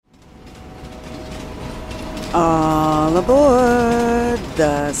All aboard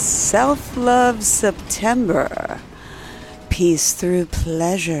the Self-Love September. Peace through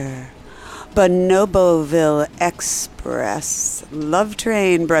pleasure. Bonoboville Express. Love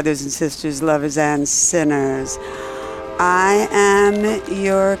train, brothers and sisters, lovers and sinners. I am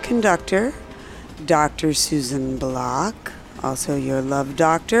your conductor, Dr. Susan Block, also your love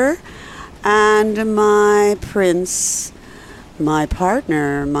doctor, and my prince, my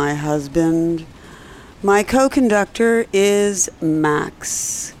partner, my husband, my co-conductor is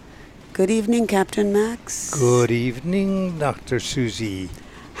Max. Good evening, Captain Max. Good evening, Dr. Susie.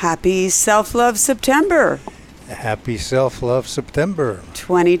 Happy Self-Love September. Happy Self-Love September.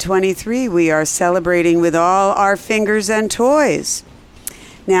 2023, we are celebrating with all our fingers and toys.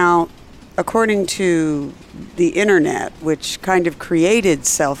 Now, according to the internet, which kind of created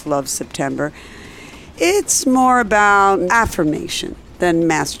Self-Love September, it's more about affirmation than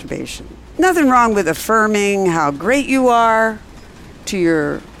masturbation. Nothing wrong with affirming how great you are to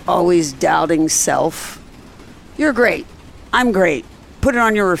your always doubting self. You're great. I'm great. Put it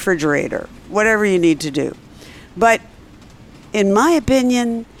on your refrigerator. Whatever you need to do. But in my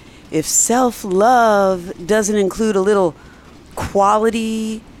opinion, if self-love doesn't include a little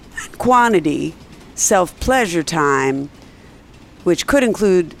quality and quantity self-pleasure time, which could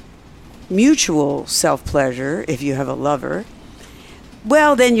include mutual self-pleasure if you have a lover,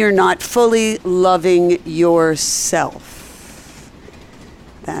 well, then you're not fully loving yourself.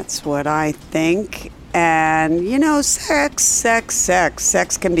 That's what I think. And, you know, sex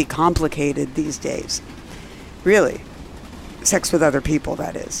can be complicated these days. Really. Sex with other people,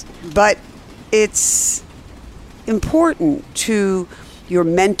 that is. But it's important to your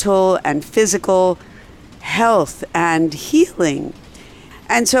mental and physical health and healing.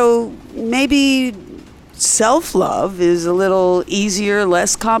 And so maybe self-love is a little easier,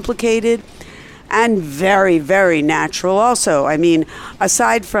 less complicated, and very, very natural also. I mean,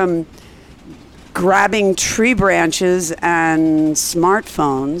 aside from grabbing tree branches and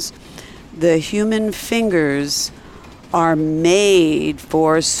smartphones, the human fingers are made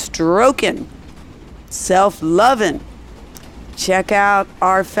for stroking, self-loving. Check out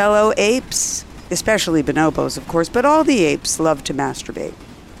our fellow apes, especially bonobos, of course, but all the apes love to masturbate.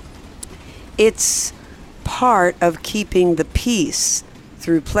 It's part of keeping the peace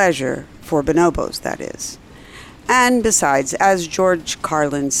through pleasure for bonobos, that is. And besides, as George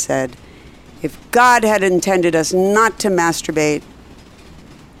Carlin said, if God had intended us not to masturbate,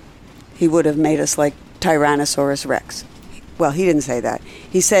 he would have made us like Tyrannosaurus Rex. Well, he didn't say that.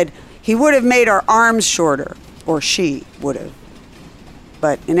 He said he would have made our arms shorter, or she would have.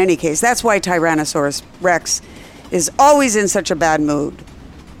 But in any case, that's why Tyrannosaurus Rex is always in such a bad mood.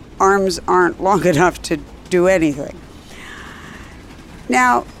 Arms aren't long enough to do anything.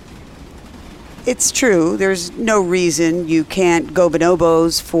 Now, it's true, there's no reason you can't go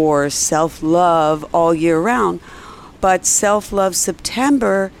bonobos for self-love all year round, but Self-Love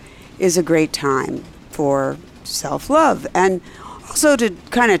September is a great time for self-love and also to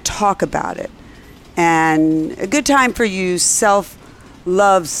kind of talk about it. And a good time for you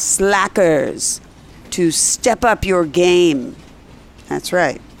self-love slackers to step up your game. That's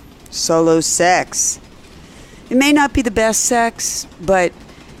right. Solo sex. It may not be the best sex, but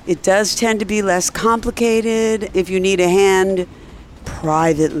it does tend to be less complicated. If you need a hand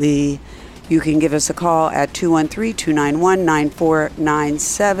privately, you can give us a call at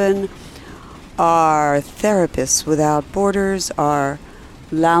 213-291-9497. Our therapists without borders are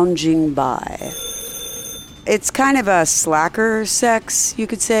lounging by. It's kind of a slacker sex, you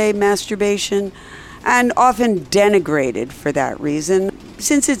could say, masturbation, and often denigrated for that reason,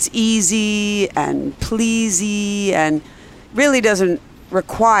 since it's easy and pleasy and really doesn't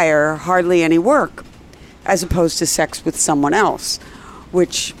require hardly any work, as opposed to sex with someone else,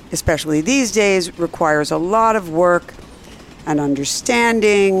 which, especially these days, requires a lot of work and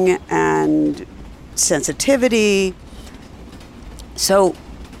understanding and sensitivity. So,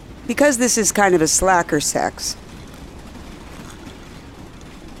 because this is kind of a slacker sex,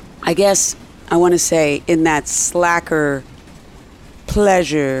 I guess I want to say in that slacker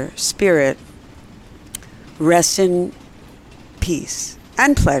pleasure spirit, rest in peace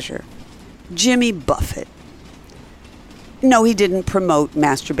and pleasure, Jimmy Buffett. No, he didn't promote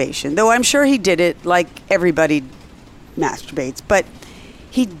masturbation, though I'm sure he did it like everybody masturbates, but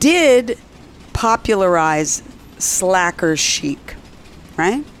he did popularize slacker chic,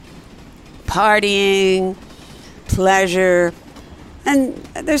 right? Partying, pleasure, and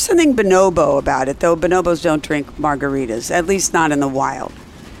there's something bonobo about it, though bonobos don't drink margaritas, at least not in the wild.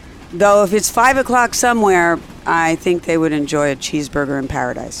 Though if it's 5 o'clock somewhere, I think they would enjoy a cheeseburger in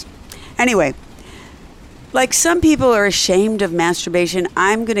paradise. Anyway, Like some people are ashamed of masturbation,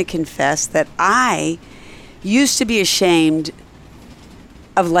 I'm going to confess that I used to be ashamed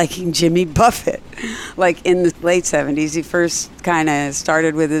of liking Jimmy Buffett. Like in the late 70s, he first kind of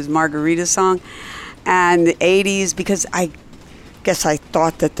started with his Margarita song, and the 80s, because I guess I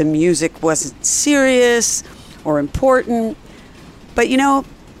thought that the music wasn't serious or important. But you know,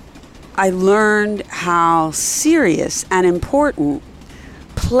 I learned how serious and important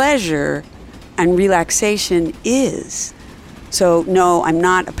pleasure and relaxation is. So no, I'm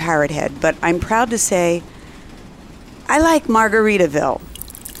not a parrot head, but I'm proud to say I like Margaritaville.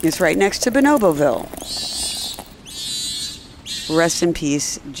 It's right next to Bonoboville. Rest in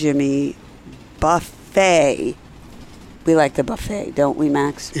peace, Jimmy Buffett. We like the buffet, don't we,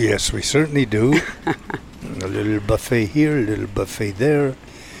 Max? Yes, we certainly do. A little buffet here, a little buffet there.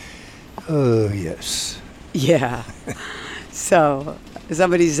 Oh, yes. Yeah. So,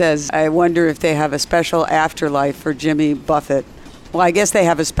 somebody says, I wonder if they have a special afterlife for Jimmy Buffett. Well, I guess they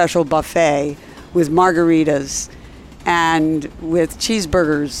have a special buffet with margaritas and with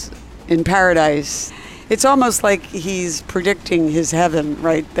cheeseburgers in paradise. It's almost like he's predicting his heaven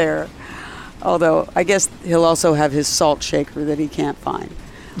right there. Although, I guess he'll also have his salt shaker that he can't find.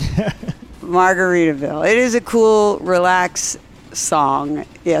 Margaritaville. It is a cool, relax song.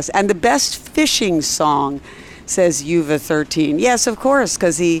 Yes. And the best fishing song, says Yuva 13. Yes, of course,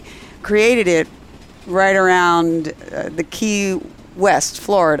 because he created it right around the Key West,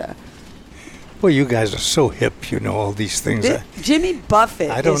 Florida. Well, you guys are so hip, you know all these things. Jimmy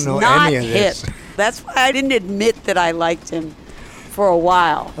Buffett I don't is know not any of hip. this. That's why I didn't admit that I liked him for a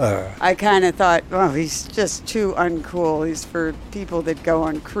while. I kind of thought, oh, he's just too uncool. He's for people that go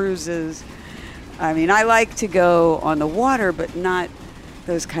on cruises. I mean, I like to go on the water, but not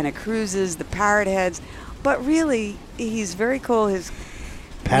those kind of cruises, the parrot heads. But really, he's very cool. His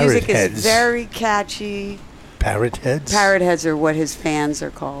music is very catchy. Parrot heads? Parrot heads are what his fans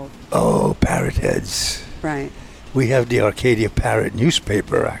are called. Oh, parrot heads. Right. We have the Arcadia Parrot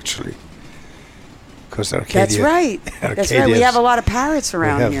newspaper, actually. Because Arcadia... That's right. That's right. We have a lot of parrots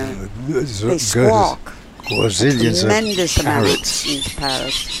around here. They squawk. Gazillions tremendous of parrots.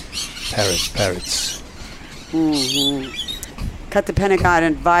 Parrots. Mm-hmm. Cut the Pentagon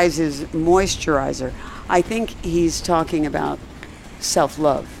advises moisturizer. I think he's talking about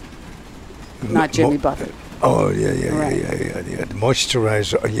self-love, not Jimmy Buffett. Oh, yeah. The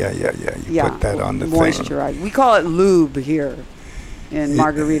moisturizer. Yeah. Put that on the moisturizer. thing. We call it lube here in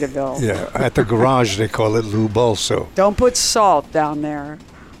Margaritaville. Yeah, at the garage they call it lube also. Don't put salt down there,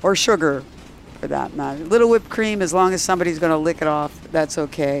 or sugar, for that matter. Little whipped cream, as long as somebody's going to lick it off, that's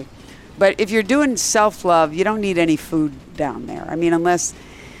okay. But if you're doing self-love, you don't need any food down there. I mean, unless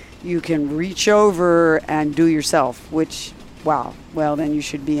you can reach over and do yourself, which, wow, well, then you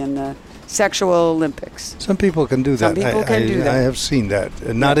should be in the sexual Olympics. Some people can do that. Some people can do that. I have seen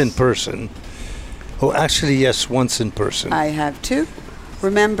that. Not in person. Oh, actually, yes, once in person. I have too.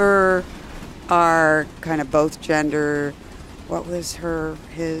 Remember our kind of both gender, what was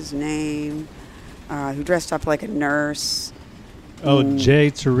his name, who dressed up like a nurse? Oh,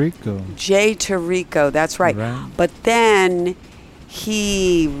 Jay Tarico. Jay Tarico, that's right. But then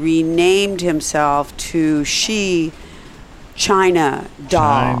he renamed himself to China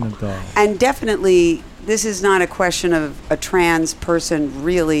Doll. And definitely, this is not a question of a trans person,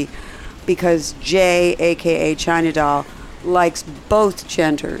 really, because Jay, a.k.a. China Doll, likes both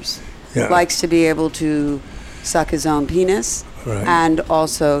genders. Yeah. Likes to be able to suck his own penis. Right. And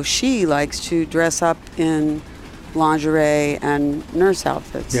also, she likes to dress up in lingerie and nurse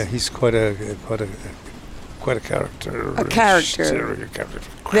outfits. Yeah, he's quite a character. A character.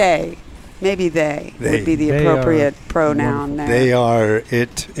 Maybe they would be the appropriate pronoun there. They are.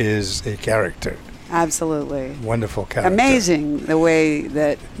 It is a character. Absolutely. Wonderful character. Amazing the way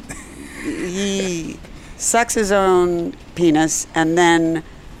that he sucks his own penis and then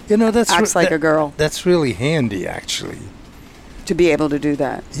acts like a girl. That's really handy, actually. To be able to do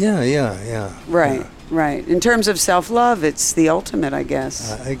that. Yeah. Right. In terms of self-love, it's the ultimate, I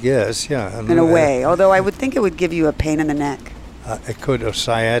guess. I guess, yeah. In a way. Although I would think it would give you a pain in the neck. It could. A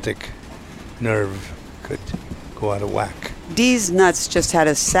sciatic nerve could go out of whack. D's Nuts just had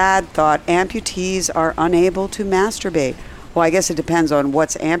a sad thought. Amputees are unable to masturbate. Well, I guess it depends on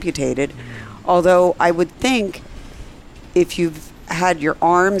what's amputated. Although I would think if you've had your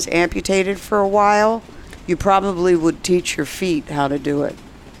arms amputated for a while, you probably would teach your feet how to do it.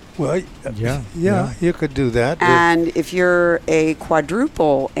 Well, yeah, you could do that. And if you're a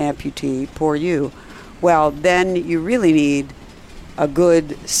quadruple amputee, poor you, well, then you really need a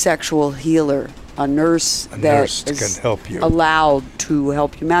good sexual healer, a nurse that is can help you. allowed to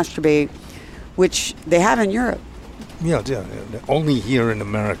help you masturbate which they have in Europe. Yeah. Only here in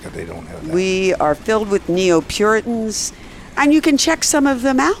America they don't have that. We are filled with Neo-Puritans, and you can check some of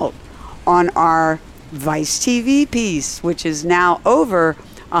them out on our Vice TV piece, which is now over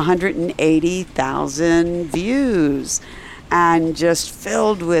 180,000 views, and just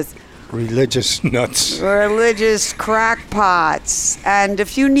filled with religious nuts, religious crackpots, and a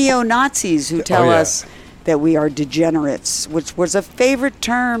few neo-Nazis who tell us that we are degenerates, which was a favorite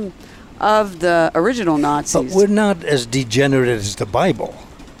term of the original Nazis. But we're not as degenerate as the Bible.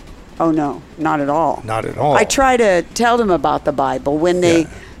 Oh, no, not at all. Not at all. I try to tell them about the Bible. When they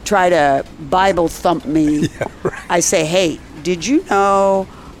try to Bible thump me, I say, hey, did you know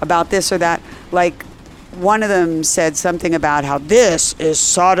about this or that? Like, one of them said something about how this is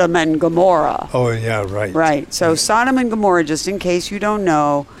Sodom and Gomorrah. Oh, yeah, right. Right. So Sodom and Gomorrah, just in case you don't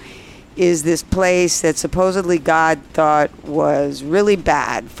know, is this place that supposedly God thought was really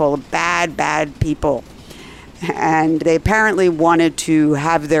bad, full of bad people. And they apparently wanted to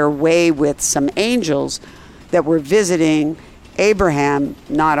have their way with some angels that were visiting Abraham,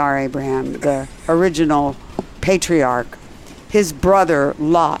 not our Abraham, the original patriarch. His brother,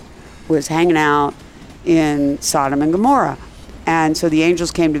 Lot, was hanging out in Sodom and Gomorrah. And so the angels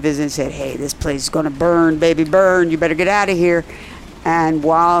came to visit and said, hey, this place is going to burn, baby, burn. You better get out of here. And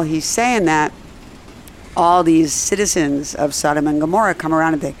while he's saying that, all these citizens of Sodom and Gomorrah come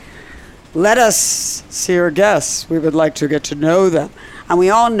around and they, let us see your guests. We would like to get to know them. And we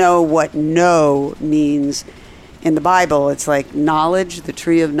all know what know means in the Bible. It's like knowledge, the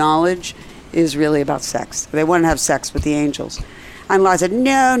tree of knowledge, is really about sex. They want to have sex with the angels. And Lot said,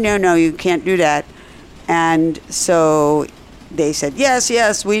 no, you can't do that. And so they said,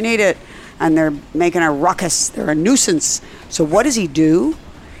 yes, we need it. And they're making a ruckus. They're a nuisance. So what does he do?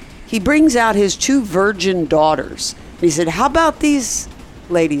 He brings out his 2 virgin daughters. And he said, how about these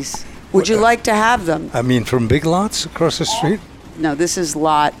ladies? Would you like to have them? I mean, from Big Lots across the street? No, this is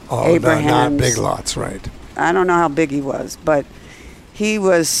Lot, Abraham's. Abraham's. Not Big Lots, right. I don't know how big he was, but he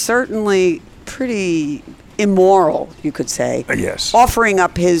was certainly pretty immoral, you could say. Yes. Offering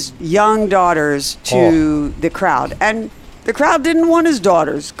up his young daughters to the crowd. And the crowd didn't want his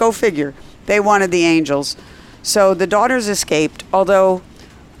daughters. Go figure. They wanted the angels. So the daughters escaped, although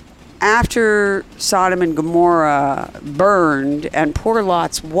after Sodom and Gomorrah burned, and poor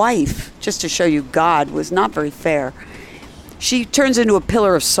Lot's wife, just to show you God was not very fair, she turns into a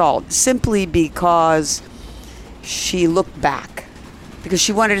pillar of salt simply because she looked back, because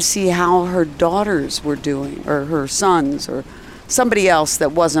she wanted to see how her daughters were doing, or her sons, or somebody else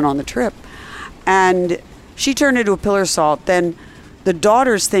that wasn't on the trip. And she turned into a pillar of salt. Then the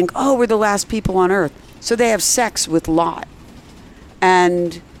daughters think, oh, we're the last people on earth. So they have sex with Lot.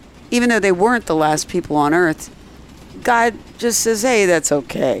 And even though they weren't the last people on earth, God just says, hey, that's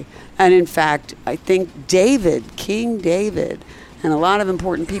okay. And in fact, I think David, King David, and a lot of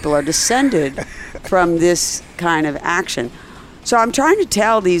important people are descended from this kind of action. So I'm trying to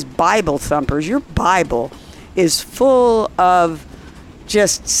tell these Bible thumpers, your Bible is full of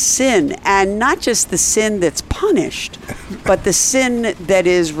just sin, and not just the sin that's punished, but the sin that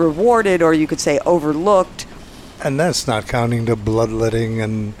is rewarded, or you could say overlooked. And that's not counting the bloodletting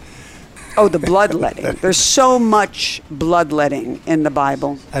and... Oh, the bloodletting. There's so much bloodletting in the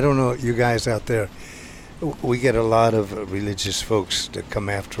Bible. I don't know, you guys out there, we get a lot of religious folks that come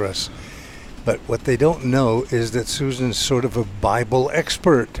after us. But what they don't know is that Susan's sort of a Bible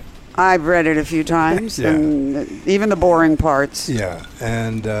expert. I've read it a few times, and even the boring parts. Yeah,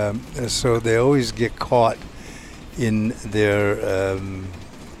 and so they always get caught in their...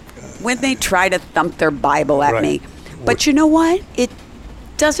 when they try to thump their Bible at Right. me. But you know what? It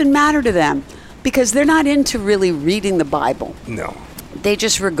doesn't matter to them, because they're not into really reading the Bible. No. They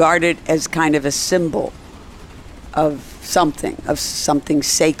just regard it as kind of a symbol of something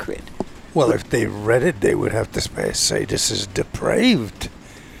sacred. Well, if they read it, they would have to say this is depraved.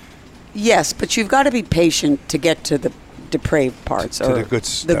 Yes, but you've got to be patient to get to the depraved parts, To or the good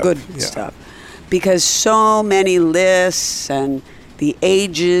stuff, the good yeah. stuff, because so many lists and the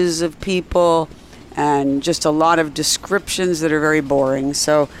ages of people, and just a lot of descriptions that are very boring.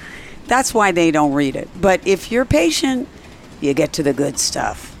 So that's why they don't read it. But if you're patient, you get to the good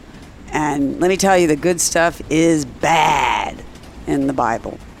stuff. And let me tell you, the good stuff is bad in the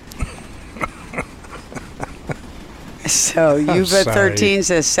Bible. So Yuba 13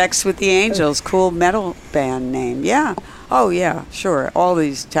 says Sex with the Angels, cool metal band name. Yeah. Oh, yeah, sure. All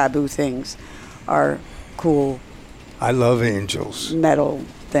these taboo things are cool I love angels. metal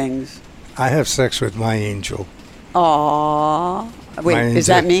things. I have sex with my angel. Aww. Wait, My is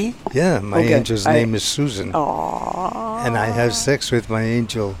that angel- me? Yeah, my Okay, angel's name is Susan. Aww. And I have sex with my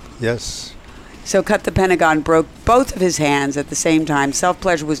angel, yes. So cut the Pentagon broke both of his hands at the same time.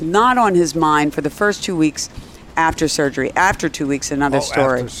 Self-pleasure was not on his mind for the first 2 weeks after surgery. After 2 weeks, another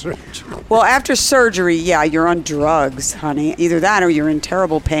story. After surgery. Well, after surgery, yeah, you're on drugs, honey. Either that or you're in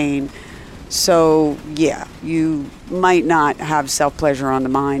terrible pain. So, yeah, you might not have self-pleasure on the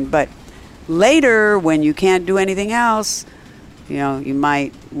mind. But later, when you can't do anything else, you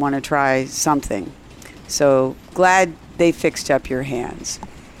might want to try something. So, glad they fixed up your hands.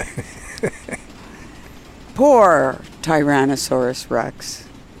 Poor Tyrannosaurus Rex.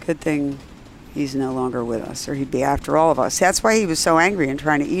 Good thing he's no longer with us, or he'd be after all of us. That's why he was so angry and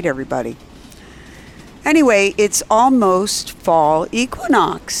trying to eat everybody. Anyway, it's almost fall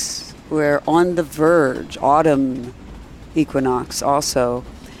equinox. We're on the verge. Autumn equinox also.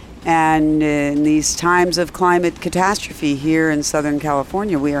 And in these times of climate catastrophe here in Southern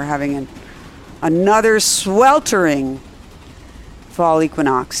California, we are having another sweltering fall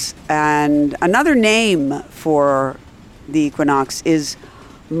equinox. And another name for the equinox is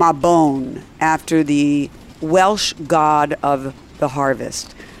Mabon, after the Welsh god of the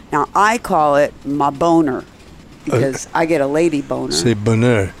harvest. Now, I call it Maboner because I get a lady boner. C'est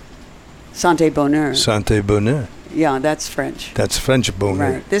bonheur. Santé bonheur. Santé bonheur. Yeah, that's French. That's French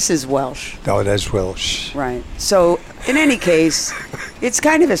bonheur. Right. This is Welsh. Oh, that's Welsh. Right. So, in any case, it's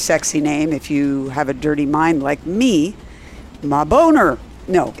kind of a sexy name if you have a dirty mind like me. Maboner.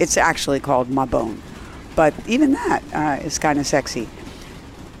 No, it's actually called Mabon. But even that is kind of sexy.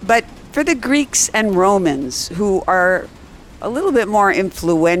 But for the Greeks and Romans, who are a little bit more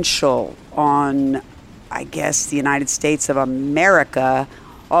influential on, I guess, the United States of America,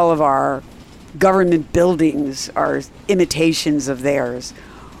 all of our government buildings are imitations of theirs.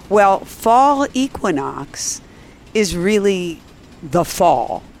 Well, fall equinox is really the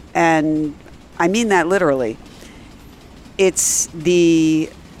fall. And I mean that literally. It's the,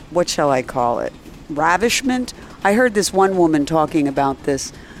 what shall I call it? Ravishment? I heard this one woman talking about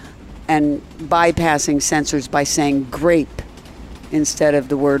this and bypassing censors by saying grape instead of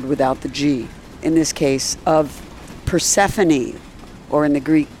the word without the G. In this case, of Persephone, or in the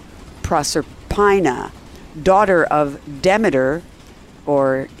Greek, Proserpina, daughter of Demeter,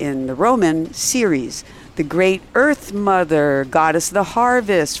 or in the Roman, Ceres, the great earth mother, goddess of the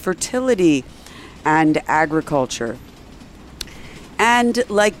harvest, fertility, and agriculture. And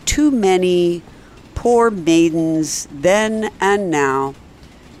like too many poor maidens then and now,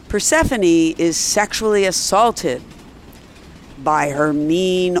 Persephone is sexually assaulted by her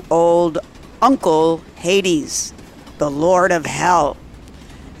mean old uncle Hades, the Lord of Hell.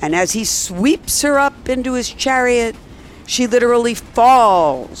 And as he sweeps her up into his chariot, she literally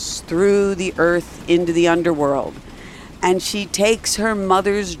falls through the earth into the underworld. And she takes her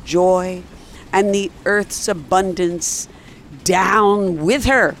mother's joy and the earth's abundance down with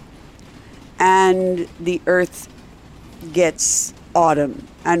her. And the earth gets autumn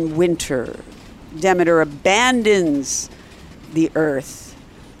and winter. Demeter abandons the earth,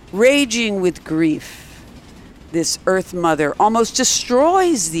 raging with grief. This earth mother almost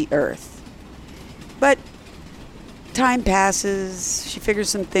destroys the earth. But time passes, she figures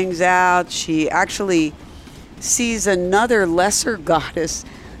some things out. She actually sees another lesser goddess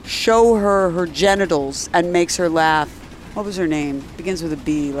show her genitals and makes her laugh. What was her name? Begins with a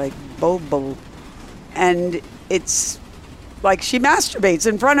B, like Bobo. And it's like she masturbates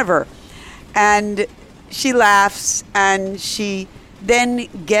in front of her. And she laughs, and she then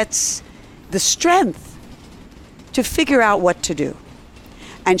gets the strength to figure out what to do.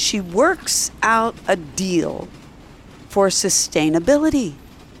 And she works out a deal for sustainability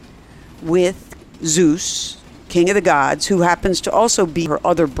with Zeus, king of the gods, who happens to also be her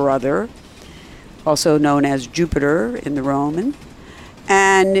other brother, also known as Jupiter in the Roman.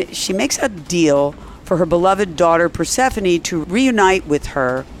 And she makes a deal for her beloved daughter Persephone to reunite with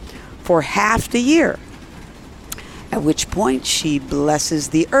her for half the year, at which point she blesses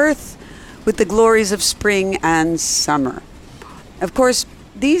the earth with the glories of spring and summer. Of course,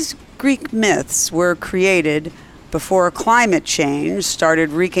 these Greek myths were created before climate change started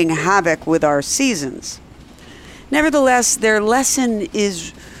wreaking havoc with our seasons. Nevertheless, their lesson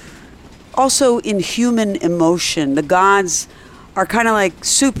is also in human emotion. The gods are kind of like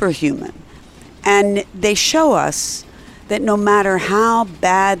superhuman, and they show us that no matter how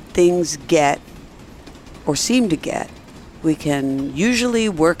bad things get or seem to get, we can usually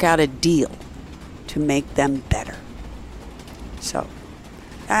work out a deal to make them better. So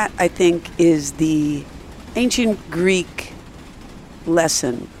that, I think, is the ancient Greek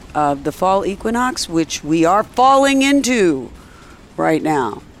lesson of the fall equinox, which we are falling into right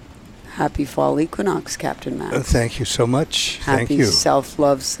now. Happy fall equinox, Captain Max. Thank you so much. Thank Happy you.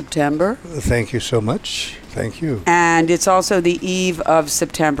 self-love September. Thank you so much. Thank you. And it's also the eve of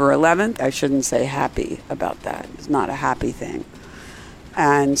September 11th. I shouldn't say happy about that. It's not a happy thing.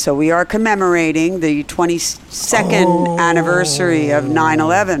 And so we are commemorating the 22nd anniversary of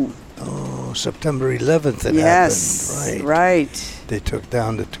 9/11. Oh, September 11th it Yes, happened. right. They took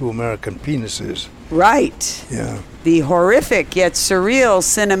down the 2 American penises. Right. Yeah. The horrific yet surreal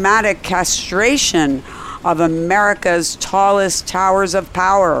cinematic castration of America's tallest towers of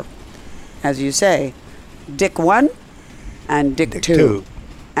power. As you say, Dick 1 and Dick 2.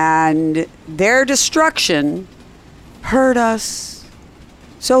 And their destruction hurt us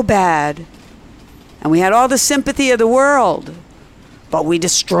so bad. And we had all the sympathy of the world, but we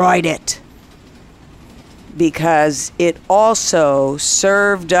destroyed it. Because it also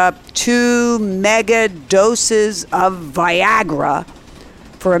served up 2 mega doses of Viagra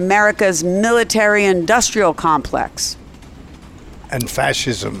for America's military-industrial complex. And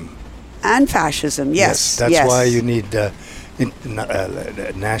fascism. And fascism, yes. That's why you need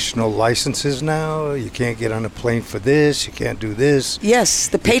national licenses now. You can't get on a plane for this. You can't do this. Yes,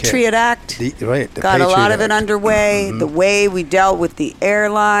 the Patriot Act got a lot of it underway. Mm-hmm. The way we dealt with the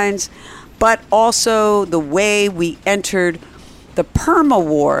airlines, but also the way we entered the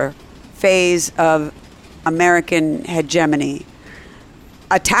perma-war phase of American hegemony,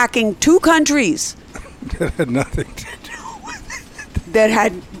 attacking 2 countries That had nothing to do with it. that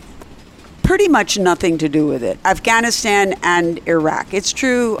had pretty much nothing to do with it. Afghanistan and Iraq. It's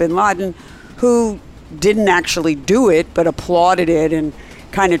true, bin Laden, who didn't actually do it, but applauded it and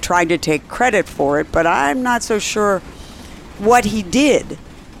kind of tried to take credit for it, but I'm not so sure what he did.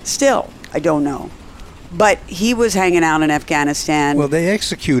 Still, I don't know. But he was hanging out in Afghanistan. Well, they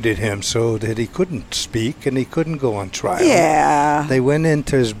executed him so that he couldn't speak and he couldn't go on trial. Yeah. They went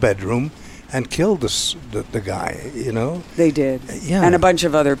into his bedroom and killed the guy, you know? They did. Yeah. And a bunch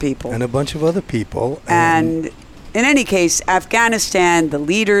of other people. And a bunch of other people. And in any case, Afghanistan, the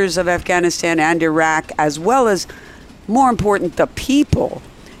leaders of Afghanistan and Iraq, as well as, more important, the people,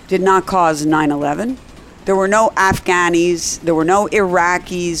 did not cause 9/11. There were no Afghanis, there were no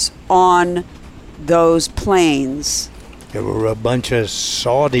Iraqis on those planes. There were a bunch of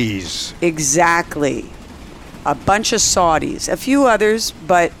Saudis. Exactly. A bunch of Saudis. A few others,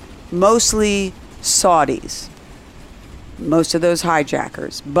 but mostly Saudis. Most of those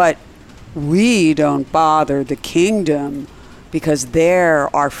hijackers. But we don't bother the kingdom because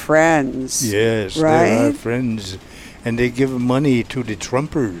they're our friends. Yes, right? they're our friends. And they give money to the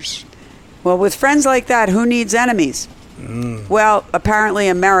Trumpers. Well, with friends like that, who needs enemies? Well, apparently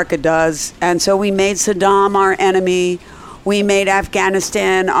America does. And so we made Saddam our enemy. We made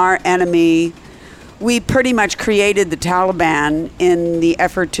Afghanistan our enemy. We pretty much created the Taliban in the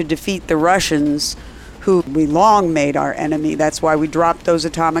effort to defeat the Russians, who we long made our enemy. That's why we dropped those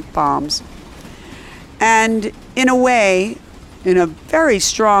atomic bombs. And in a way, in a very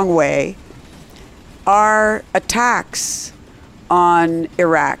strong way, our attacks on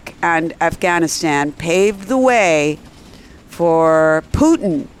Iraq and Afghanistan paved the way for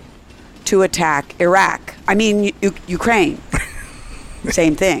Putin to attack Iraq. I mean, Ukraine.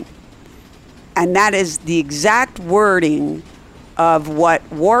 Same thing. And that is the exact wording of what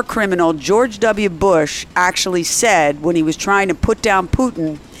war criminal George W. Bush actually said when he was trying to put down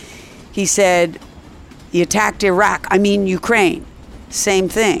Putin. He said, he attacked Iraq. I mean, Ukraine. Same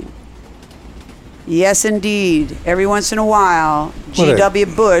thing. Yes, indeed. Every once in a while, G.W.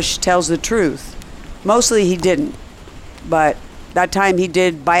 Bush tells the truth. Mostly he didn't. But that time he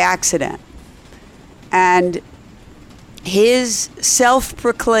did by accident. And his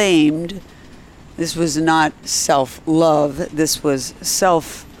self-proclaimed, this was not self-love, this was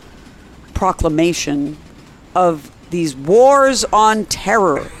self-proclamation of these wars on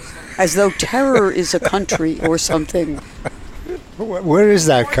terror, as though terror is a country or something. Where is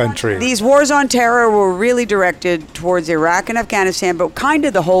that country? These wars on terror were really directed towards Iraq and Afghanistan, but kind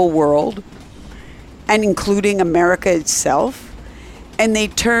of the whole world, and including America itself. And they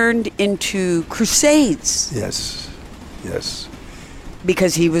turned into crusades. Yes, yes.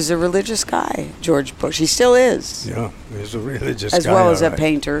 Because he was a religious guy, George Bush. He still is. Yeah, he's a religious guy. As well as a right.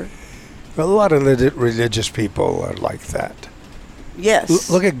 painter. Well, a lot of religious people are like that. Yes.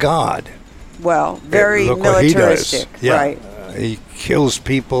 Look at God. Well, very Look what he does. militaristic. Yeah. Right. He kills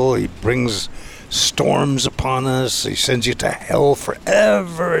people. He brings storms upon us. He sends you to hell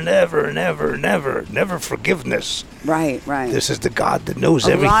forever and ever and ever and ever. Never forgiveness. Right, right. This is the God that knows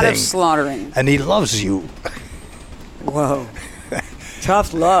a everything. lot of slaughtering. And he loves you. Whoa.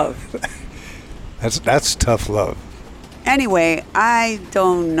 Tough love. That's tough love. Anyway, I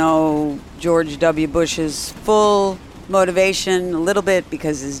don't know George W. Bush's full motivation, a little bit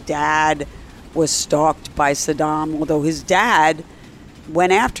because his dad was stalked by Saddam, although his dad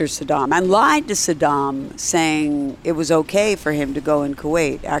went after Saddam and lied to Saddam, saying it was okay for him to go in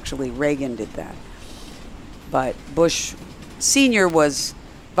Kuwait. Actually, Reagan did that. But Bush Sr. was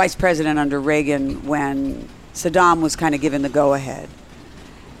vice president under Reagan when Saddam was kind of given the go-ahead.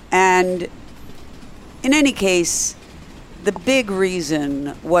 And in any case, the big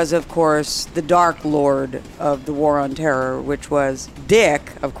reason was, of course, the Dark Lord of the War on Terror, which was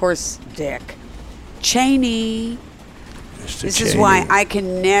Dick, of course, Dick Cheney. This Cheney. is why I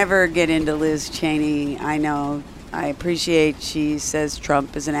can never get into Liz Cheney. I know. I appreciate she says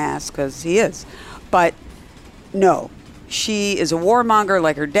Trump is an ass, because he is. But no, she is a warmonger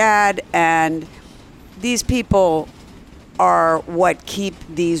like her dad, and these people are what keep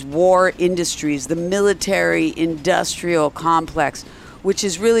these war industries, the military industrial complex, which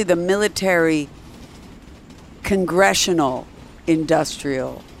is really the military congressional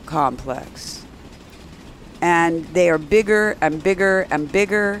industrial complex. And they are bigger and bigger and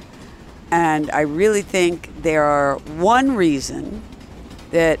bigger. And I really think they are one reason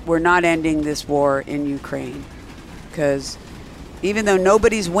that we're not ending this war in Ukraine. Because even though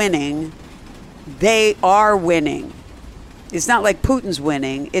nobody's winning, they are winning. It's not like Putin's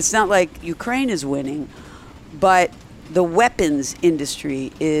winning. It's not like Ukraine is winning. But the weapons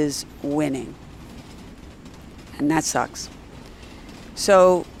industry is winning. And that sucks.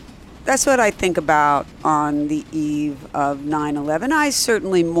 So that's what I think about on the eve of 9/11. I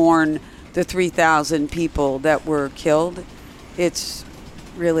certainly mourn the 3,000 people that were killed. It's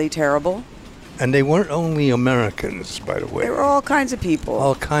really terrible. And they weren't only Americans, by the way. There were all kinds of people.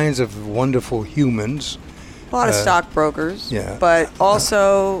 All kinds of wonderful humans. A lot of stockbrokers, yeah. but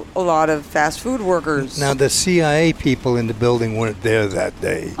also a lot of fast food workers. Now, the CIA people in the building weren't there that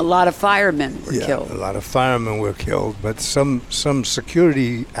day. A lot of firemen were Yeah, killed. a lot of firemen were killed, but some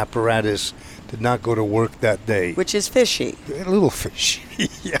security apparatus did not go to work that day. Which is fishy. A little fishy,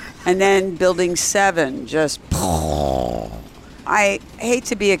 yeah. And then Building 7 just... I hate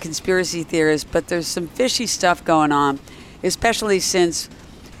to be a conspiracy theorist, but there's some fishy stuff going on, especially since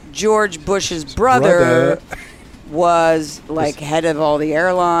George Bush's brother was like head of all the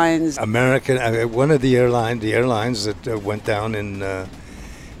airlines. American, one of the airlines that went down in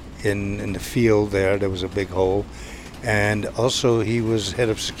the field there. There was a big hole, and also he was head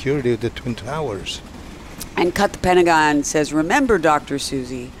of security of the Twin Towers. And Cut the Pentagon says, remember, Dr.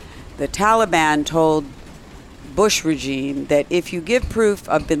 Susie, the Taliban told Bush regime that if you give proof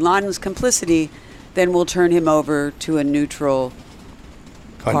of bin Laden's complicity, then we'll turn him over to a neutral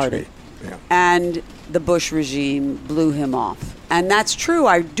party. Yeah. And the Bush regime blew him off. And that's true.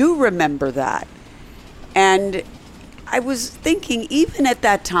 I do remember that. And I was thinking, even at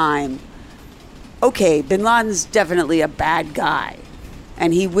that time, okay, bin Laden's definitely a bad guy.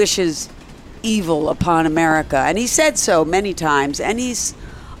 And he wishes evil upon America. And he said so many times. And he's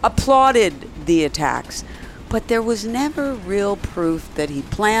applauded the attacks. But there was never real proof that he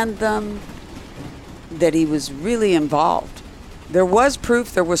planned them, that he was really involved. There was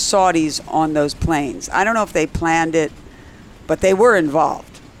proof there were Saudis on those planes. I don't know if they planned it, but they were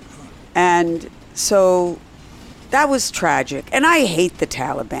involved. And so that was tragic. And I hate the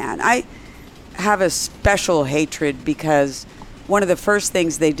Taliban. I have a special hatred because one of the first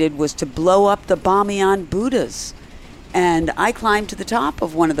things they did was to blow up the Bamiyan Buddhas. And I climbed to the top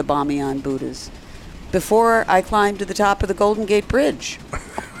of one of the Bamiyan Buddhas before I climbed to the top of the Golden Gate Bridge.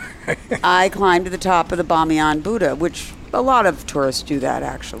 I climbed to the top of the Bamiyan Buddha, which a lot of tourists do that,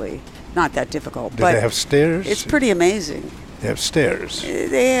 actually. Not that difficult. Do they have stairs? It's pretty amazing. They have stairs.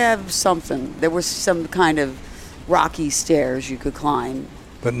 They have something. There was some kind of rocky stairs you could climb.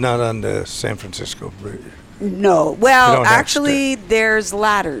 But not on the San Francisco Bridge. No. Well, actually, there's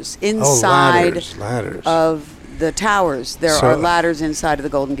ladders inside ladders. of the towers. There are ladders inside of the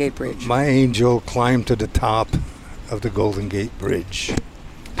Golden Gate Bridge. My angel climbed to the top of the Golden Gate Bridge.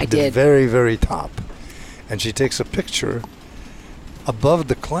 I did. The very, very top. And she takes a picture above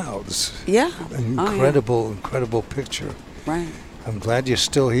the clouds. Yeah. Incredible picture. Right. I'm glad you're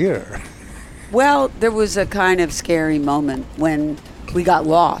still here. Well, there was a kind of scary moment when we got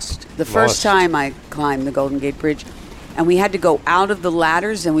lost. The first time I climbed the Golden Gate Bridge, and we had to go out of the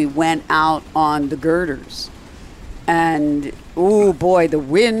ladders and we went out on the girders. And, oh boy, the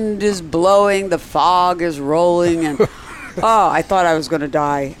wind is blowing, the fog is rolling, and I thought I was going to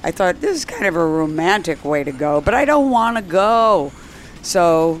die. I thought, this is kind of a romantic way to go, but I don't want to go.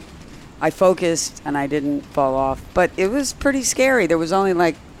 So I focused and I didn't fall off. But it was pretty scary. There was only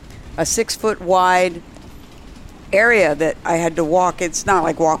like a 6-foot wide area that I had to walk. It's not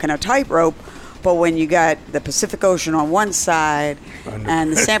like walking a tightrope, but when you got the Pacific Ocean on one side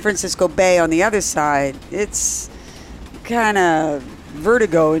and the San Francisco Bay on the other side, it's kind of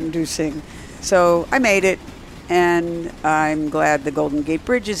vertigo-inducing. So I made it, and I'm glad the Golden Gate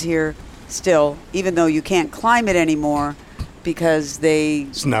Bridge is here still, even though you can't climb it anymore because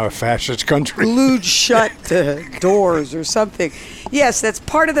It's now a fascist country. glued shut the doors or something. Yes, that's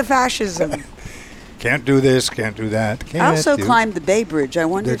part of the fascism. Can't do this, can't do that. Can't I also do. climbed the Bay Bridge. I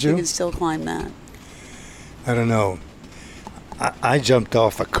wonder Did if you you? can still climb that. I don't know. I jumped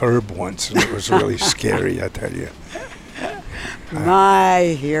off a curb once, and it was really scary, I tell you.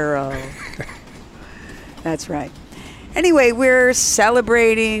 My hero. That's right. Anyway, we're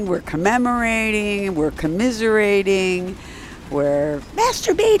celebrating, we're commemorating, we're commiserating, we're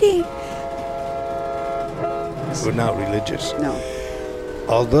masturbating. We're not religious. No.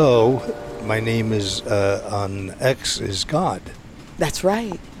 Although my name is on X is God. That's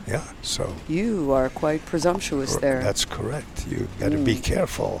right. Yeah, so You are quite presumptuous there. that's correct. You got to be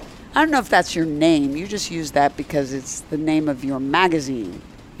careful. I don't know if that's your name. You just use that because it's the name of your magazine.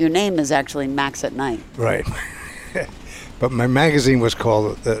 Your name is actually Max at Night. Right. But my magazine was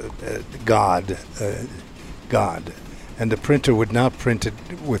called God. God. And the printer would not print it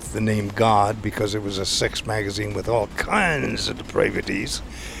with the name God because it was a sex magazine with all kinds of depravities.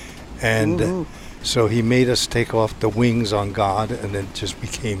 And so he made us take off the wings on God, and then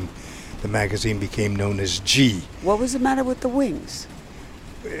the magazine became known as G. What was the matter with the wings?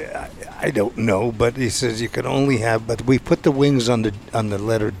 I don't know, but he says you can only have, but we put the wings on the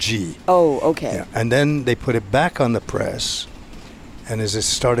letter G. Oh, okay. Yeah. And then they put it back on the press, and as it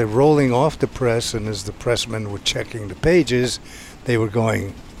started rolling off the press, and as the pressmen were checking the pages, they were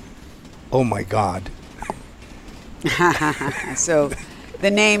going, "Oh my God." So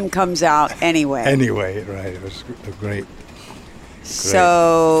the name comes out anyway. Anyway, right, it was a great.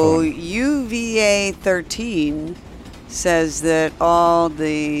 So fun. UVA 13 says that all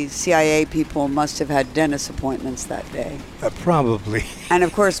the CIA people must have had dentist appointments that day. Probably. And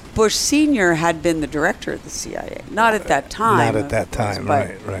of course, Bush Sr. had been the director of the CIA. Not at that time. Not at that of course, time,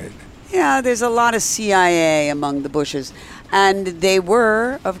 but, right. Yeah, there's a lot of CIA among the Bushes. And they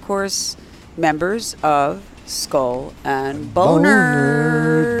were, of course, members of Skull and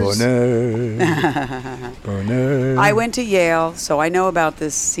Boners. Boner. I went to Yale, so I know about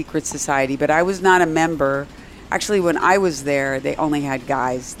this secret society, but I was not a member. Actually, when I was there, they only had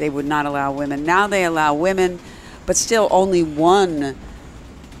guys. They would not allow women. Now they allow women, but still only one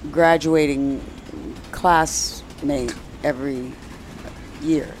graduating classmate every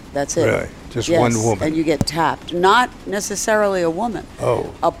year. That's it. Really? Just Yes, one woman. and you get tapped. Not necessarily a woman.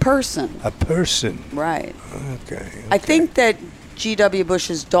 Oh. A person. A person. Right. Okay. I think that G.W.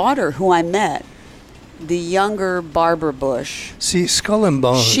 Bush's daughter, who I met, the younger Barbara Bush, See, Skull and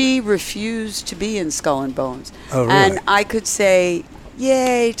Bones. she refused to be in Skull and Bones. Oh, really? And I could say,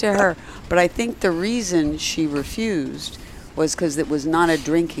 yay to her. But I think the reason she refused was because it was not a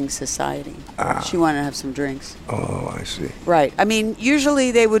drinking society. She wanted to have some drinks. Oh, I see. Right. I mean,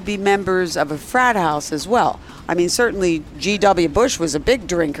 usually they would be members of a frat house as well. I mean, certainly G.W. Bush was a big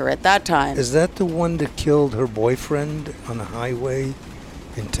drinker at that time. Is that the one that killed her boyfriend on a highway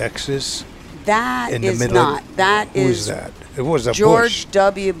in Texas? That In the is middle not. That Who is is that? It was a George Bush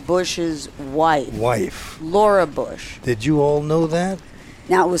W. Bush's wife, wife. Laura Bush. Did you all know that?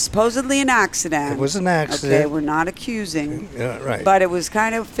 Now, it was supposedly an accident. It was an accident. Okay, we're not accusing. Yeah, right. But it was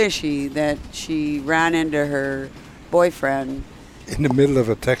kind of fishy that she ran into her boyfriend. In the middle of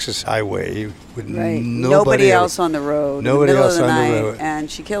a Texas highway with Right. nobody else on the road. Nobody in the middle else of the on the night, road. And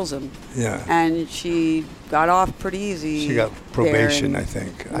she kills him. Yeah. And she got off pretty easy. She got there probation, in I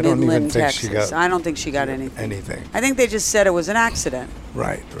think. I don't even Midland, think she Texas. got I don't think she got anything. anything. I think they just said it was an accident.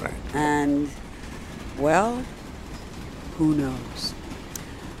 Right. And, well, who knows?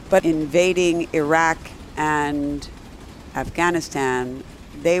 But invading Iraq and Afghanistan,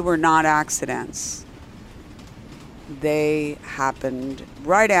 they were not accidents. They happened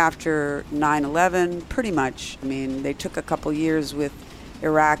right after 9/11, pretty much. I mean, they took a couple years with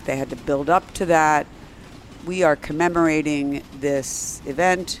Iraq. They had to build up to that. We are commemorating this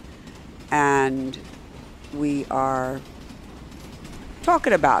event, and we are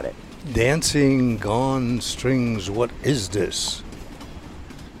talking about it. Dancing Gone Strings, what is this?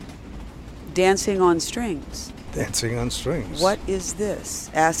 Dancing on strings. Dancing on Strings. What is this?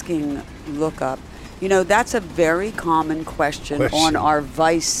 Asking look up. You know, that's a very common question on our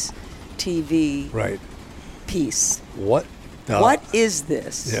Vice TV Right. piece. What? What is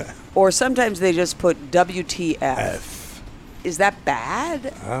this? Yeah. Or sometimes they just put WTF. F. Is that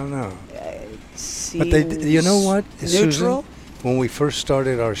bad? I don't know. It's seems But you know what, neutral. Susan? When we first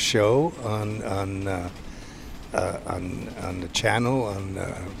started our show on the channel on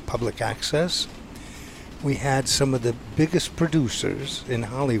public access, we had some of the biggest producers in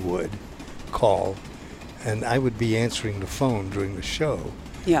Hollywood call, and I would be answering the phone during the show,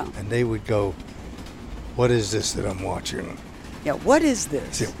 Yeah. and they would go, "What is this that I'm watching?" Yeah. What is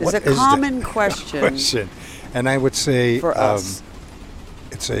this? Yeah, It's what a is the common question And I would say, for us.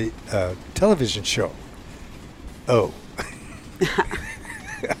 it's a television show. Oh.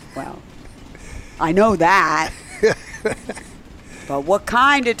 Well, I know that. But what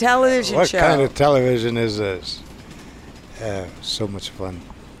kind of television What show? kind of television is this? So much fun.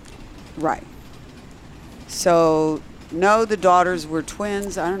 Right. So, no, the daughters were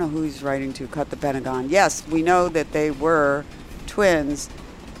twins. I don't know who he's writing to. Cut the Pentagon. Yes, we know that they were twins.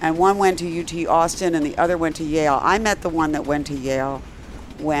 And one went to UT Austin and the other went to Yale. I met the one that went to Yale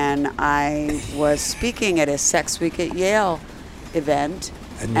when I was speaking at a Sex Week at Yale event.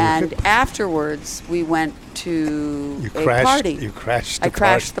 And afterwards, we went to a party. You crashed the I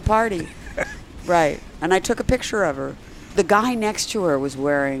crashed the party. Right. And I took a picture of her. The guy next to her was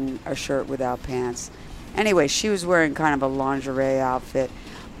wearing a shirt without pants. Anyway, she was wearing kind of a lingerie outfit.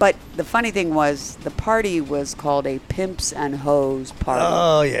 But the funny thing was, the party was called a Pimps and Hoes party.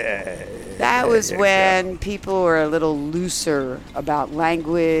 Oh, yeah. That was when people were a little looser about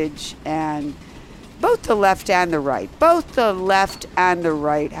language, and both the left and the right. Both the left and the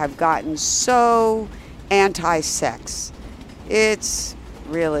right have gotten so anti-sex. It's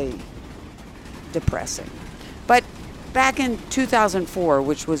really depressing. But back in 2004,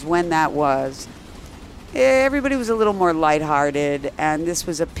 which was when that was, everybody was a little more lighthearted, and this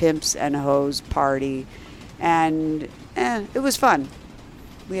was a Pimps and Hoes party, and it was fun.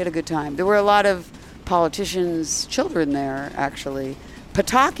 We had a good time. There were a lot of politicians' children there, actually.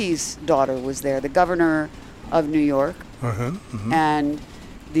 Pataki's daughter was there, the governor of New York, and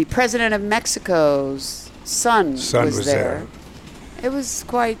the president of Mexico's son was there. It was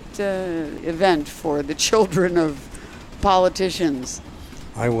quite an event for the children of politicians.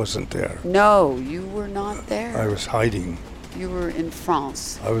 I wasn't there. No, you were not there. I was hiding. You were in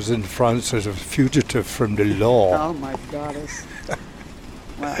France. I was in France as a fugitive from the law. Oh, my goddess.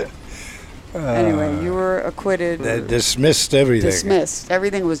 Well, anyway, you were acquitted. They dismissed everything. Dismissed.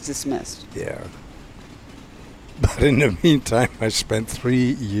 Everything was dismissed. Yeah. But in the meantime, I spent 3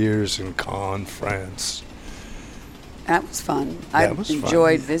 years in Caen, France. That was fun. That was fun.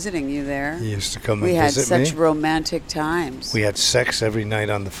 Enjoyed visiting you there. He used to come We and had visit me. such romantic times. We had sex every night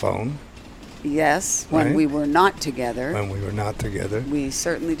on the phone Yes, when Right. we were not together. when we were not together, We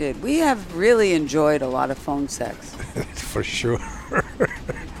certainly did. We have really enjoyed a lot of phone sex for sure.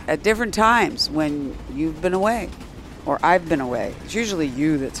 at different times when you've been away or I've been away. It's usually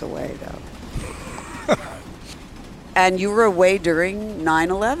you that's away, though. And you were away during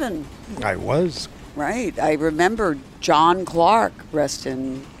 9/11, I was. right? I remember John Clark, rest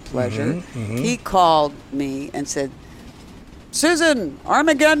in pleasure. He called me and said, "Susan,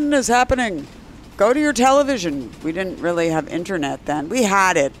 Armageddon is happening. Go to your television." We didn't really have internet then. We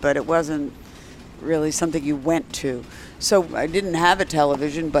had it, but it wasn't really something you went to. So I didn't have a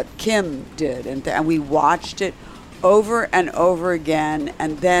television, but Kim did. And we watched it over and over again.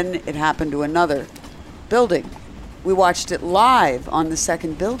 And then it happened to another building. We watched it live on the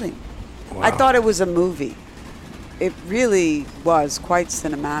second building. I Wow. thought it was a movie. It really was quite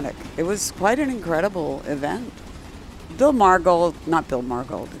cinematic. It was quite an incredible event. Bill Maher.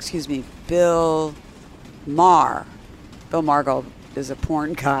 Bill Margold is a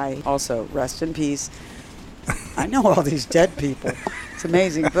porn guy, also, rest in peace. I know all these dead people. It's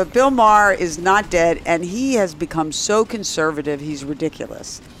amazing. But Bill Maher is not dead, and he has become so conservative, he's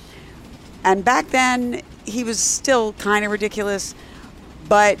ridiculous. And back then, he was still kind of ridiculous,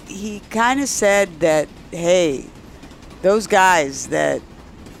 but he kind of said that, hey, those guys that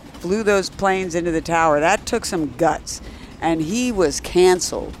flew those planes into the tower, that took some guts. And he was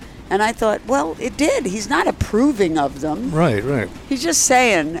canceled. And I thought, well, it did. He's not approving of them. Right, right. He's just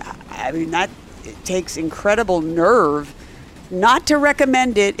saying, I mean, that it takes incredible nerve not to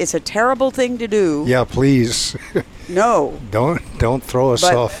recommend it. It's a terrible thing to do. Yeah, please. No. Don't throw us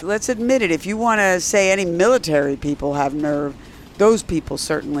But off. let's admit it. If you want to say any military people have nerve, those people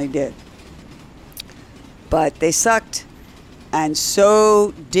certainly did. But they sucked. And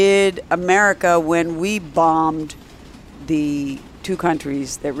so did America when we bombed the two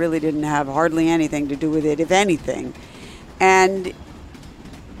countries that really didn't have hardly anything to do with it, if anything. And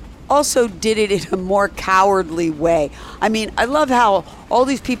also did it in a more cowardly way. I mean, I love how all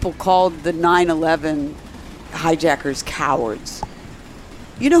these people called the 9/11 hijackers cowards.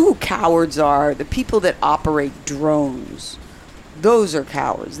 You know who cowards are? The people that operate drones. Those are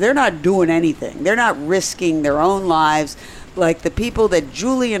cowards. They're not doing anything. They're not risking their own lives like the people that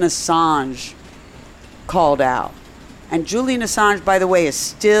Julian Assange called out. And Julian Assange, by the way, is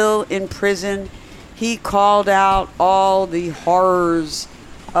still in prison. He called out all the horrors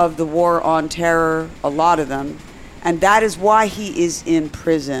of the war on terror, a lot of them. And that is why he is in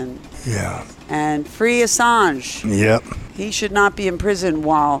prison. Yeah. And free Assange. Yep. He should not be in prison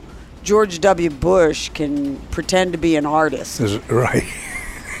while George W. Bush can pretend to be an artist. Right.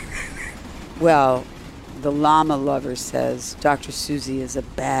 Well, the llama lover says Dr. Susie is a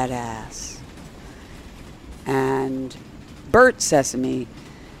badass. And Bert Sesame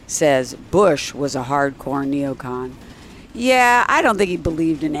says Bush was a hardcore neocon. Yeah, I don't think he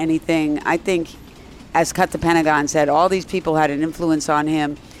believed in anything. I think, as Cut the Pentagon said, all these people had an influence on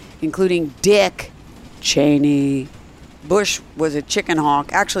him, including Dick Cheney. Bush was a chicken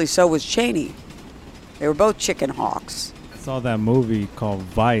hawk. Actually, so was Cheney. They were both chicken hawks. I saw that movie called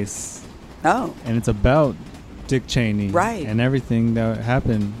Vice. Oh. And it's about Dick Cheney. Right. And everything that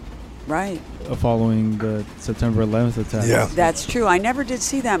happened. Right. Following the September 11th attack. Yeah. That's true. I never did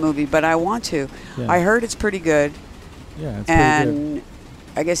see that movie, but I want to. Yeah. I heard it's pretty good. Yeah, it's pretty good. And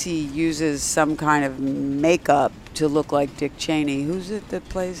I guess he uses some kind of makeup to look like Dick Cheney. Who's it that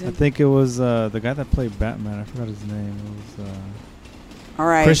plays him? I think it was the guy that played Batman. I forgot his name. It was All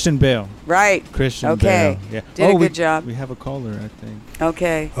right. Christian Bale. Right. Christian Okay. Bale. Yeah. Did a good job. We have a caller, I think.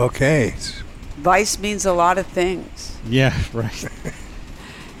 Okay. Okay. Vice means a lot of things. Yeah, right.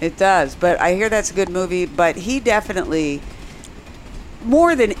 It does. But I hear that's a good movie. But he definitely,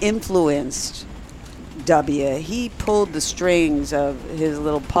 more than influenced W, he pulled the strings of his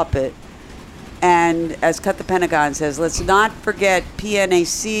little puppet. And as Cut the Pentagon says, let's not forget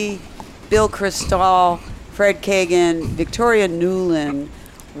PNAC, Bill Kristol, Fred Kagan, Victoria Nuland,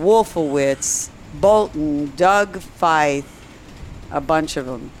 Wolfowitz, Bolton, Doug Feith, a bunch of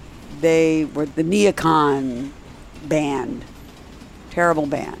them. They were the neocon band. Terrible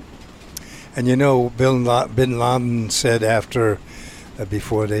band. And you know, Bin Laden said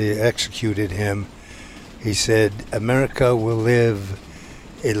before they executed him, he said, America will live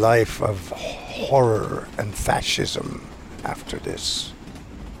a life of horror and fascism after this.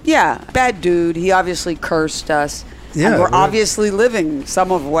 Yeah, bad dude. He obviously cursed us. Yeah, and we're right. obviously living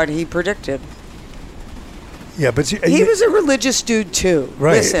some of what he predicted. Yeah, but He was a religious dude, too.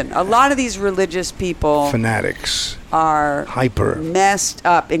 Right. Listen, a lot of these religious people fanatics are hyper messed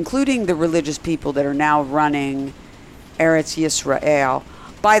up, including the religious people that are now running Eretz Yisrael.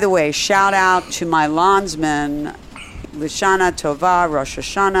 By the way, shout out to my lawnsman, Lishana Tova, Rosh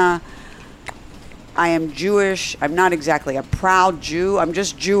Hashanah. I am Jewish. I'm not exactly a proud Jew. I'm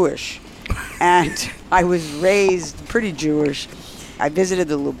just Jewish. And I was raised pretty Jewish. I visited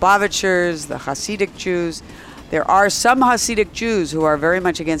the Lubavitchers, the Hasidic Jews. There are some Hasidic Jews who are very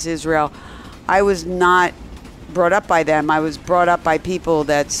much against Israel. I was not brought up by them. I was brought up by people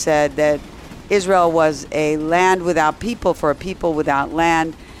that said that Israel was a land without people for a people without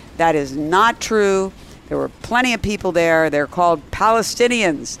land. That is not true. There were plenty of people there. They're called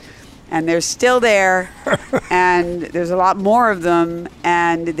Palestinians. And they're still there. And there's a lot more of them.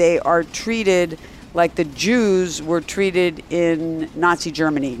 And they are treated like the Jews were treated in Nazi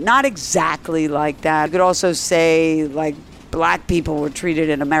Germany. Not exactly like that. You could also say like black people were treated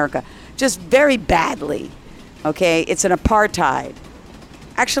in America. Just very badly. Okay? It's an apartheid.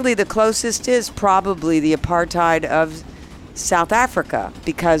 Actually, the closest is probably the apartheid of South Africa,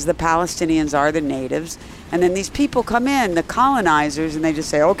 because the Palestinians are the natives. And then these people come in, the colonizers, and they just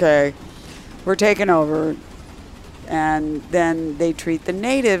say, okay, we're taking over. And then they treat the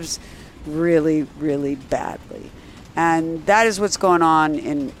natives really, really badly. And that is what's going on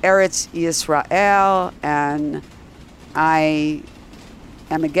in Eretz Yisrael. And I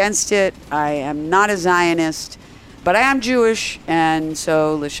am against it. I am not a Zionist. But I am Jewish, and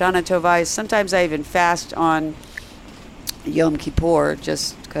so Lashana Tovai. Sometimes I even fast on Yom Kippur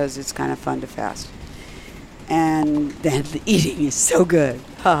just because it's kind of fun to fast. And then the eating is so good.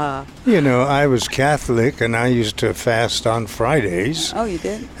 You know, I was Catholic, and I used to fast on Fridays. Oh, you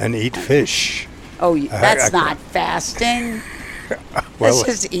did? And eat fish. Oh, that's not fasting. Well, That's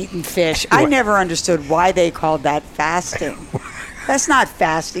just eating fish. I never understood why they called that fasting. That's not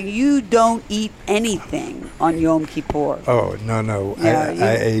fasting. You don't eat anything on Yom Kippur. Oh, no. Yeah,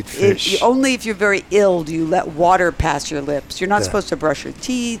 I ate fish. Only if you're very ill do you let water pass your lips. You're not supposed to brush your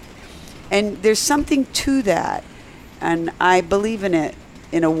teeth. And there's something to that. And I believe in it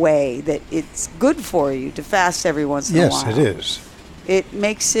in a way that it's good for you to fast every once in a while. Yes, it is. It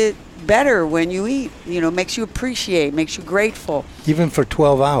makes it better when you eat. Makes you appreciate, makes you grateful. Even for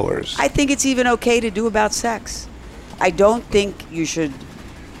 12 hours. I think it's even okay to do about sex. I don't think you should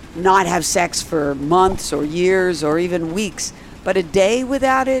not have sex for months or years or even weeks. But a day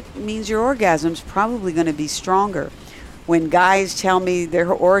without it means your orgasm's probably going to be stronger. When guys tell me their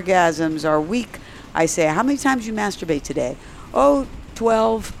orgasms are weak, I say, how many times you masturbate today? Oh,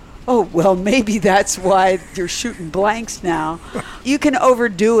 12. Oh, well, maybe that's why you're shooting blanks now. You can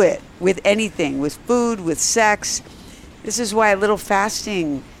overdo it with anything, with food, with sex. This is why a little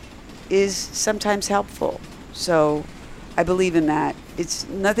fasting is sometimes helpful. So I believe in that. It's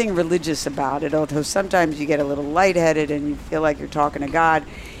nothing religious about it, although sometimes you get a little lightheaded and you feel like you're talking to God.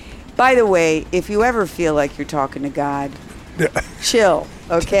 By the way, if you ever feel like you're talking to God, chill,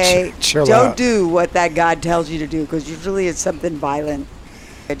 okay? Chill Don't out. do what that God tells you to do, because usually it's something violent.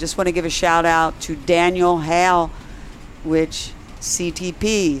 I just want to give a shout out to Daniel Hale, which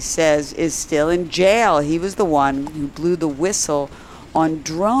CTP says is still in jail. He was the one who blew the whistle on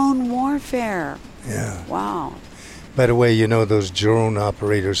drone warfare. Yeah. Wow. By the way, those drone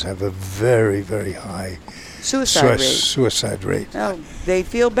operators have a very, very high Suicide rate. Oh, they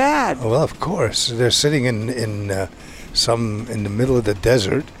feel bad. Oh, well, of course. They're sitting in the middle of the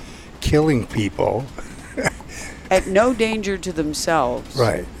desert, killing people. At no danger to themselves.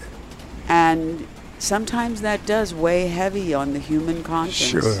 Right. And sometimes that does weigh heavy on the human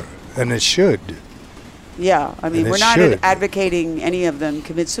conscience. Sure. And it should. Yeah. I mean, And we're it not should. advocating any of them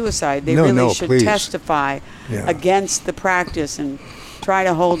commit suicide. They No, really should please. testify Yeah. against the practice and try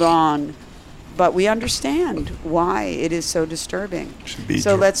to hold on. But we understand why it is so disturbing. Should be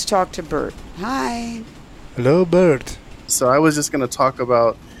So let's talk to Bert. Hi. Hello, Bert. So I was just going to talk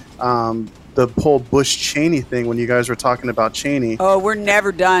about the whole Bush-Cheney thing when you guys were talking about Cheney. Oh, we're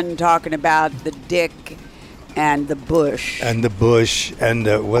never done talking about the dick and the bush. And the Bush, and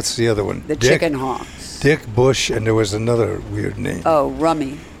what's the other one? The Dick, chicken hawks. Dick Bush, and there was another weird name. Oh,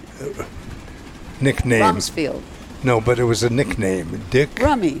 Rummy. Nickname. Rumsfeld. No, but it was a nickname. Dick.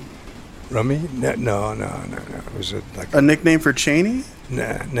 Rummy. Rummy? No. It was A nickname for Cheney?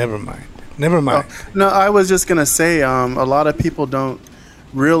 Nah, never mind. Never mind. No, I was just going to say a lot of people don't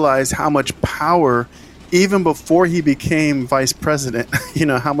realize how much power, even before he became vice president,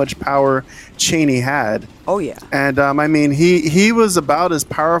 how much power Cheney had. Oh, yeah. And I mean, he was about as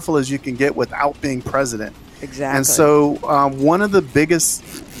powerful as you can get without being president. Exactly. And so one of the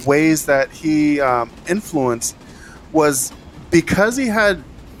biggest ways that he influenced was because he had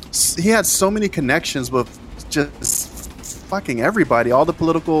so many connections with just fucking everybody, all the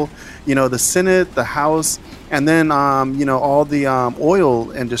political, the Senate, the House, and then, all the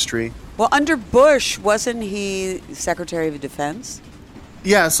oil industry. Well, under Bush, wasn't he Secretary of Defense?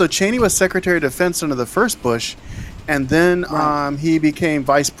 Yeah, so Cheney was Secretary of Defense under the first Bush, and then he became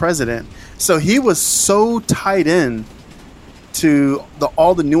vice president. So he was so tied in to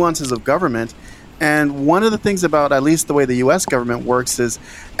all the nuances of government. And one of the things about at least the way the U.S. government works is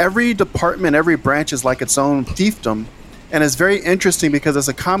every department, every branch is like its own fiefdom. And it's very interesting because it's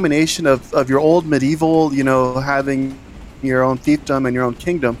a combination of your old medieval, having your own fiefdom and your own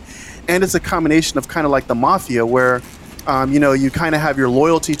kingdom. And it's a combination of kind of like the mafia where, you kind of have your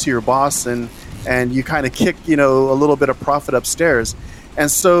loyalty to your boss and you kind of kick, a little bit of profit upstairs. And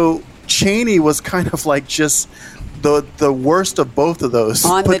so Cheney was kind of like just the worst of both of those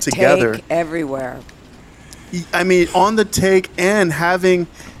on put the together. Take everywhere. I mean, on the take and having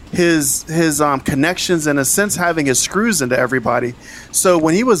his connections, in a sense, having his screws into everybody. So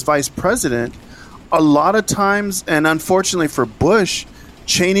when he was vice president, a lot of times, and unfortunately for Bush,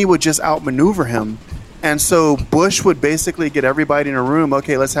 Cheney would just outmaneuver him. And so Bush would basically get everybody in a room,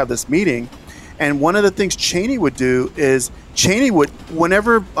 okay, let's have this meeting. And one of the things Cheney would do is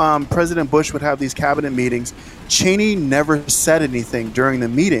whenever President Bush would have these cabinet meetings, Cheney never said anything during the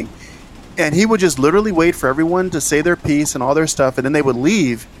meeting. And he would just literally wait for everyone to say their piece and all their stuff, and then they would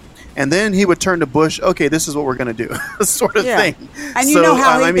leave. And then he would turn to Bush, okay, this is what we're going to do, sort of thing. And you know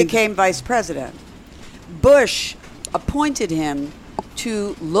how he became vice president. Bush appointed him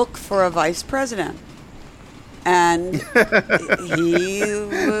to look for a vice president. And he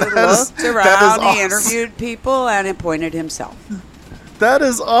looked around, he interviewed people, and appointed himself. That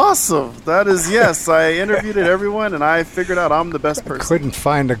is awesome. That is, yes. I interviewed everyone, and I figured out I'm the best person. Couldn't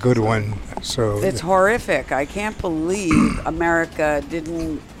find a good one. So it's horrific. I can't believe America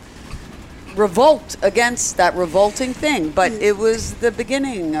didn't revolt against that revolting thing. But it was the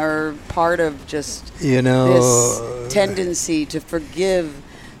beginning or part of just this tendency to forgive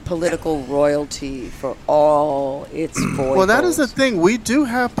political royalty for all its foibles. Well, that is the thing. We do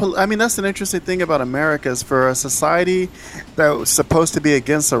have. I mean, that's an interesting thing about America is for a society that was supposed to be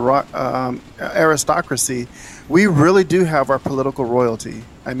against aristocracy, we really do have our political royalty.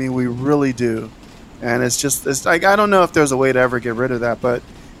 I mean, we really do, and it's like I don't know if there's a way to ever get rid of that, but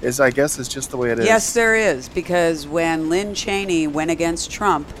I guess it's just the way it is. Yes, there is, because when Lynn Cheney went against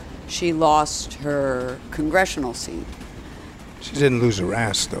Trump, she lost her congressional seat. She didn't lose her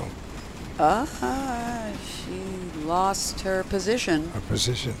ass, though. She lost her position. Her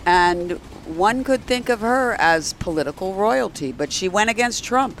position. And one could think of her as political royalty, but she went against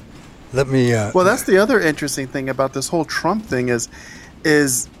Trump. Let me. Well, that's the other interesting thing about this whole Trump thing is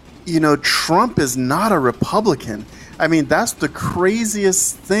Trump is not a Republican. I mean, that's the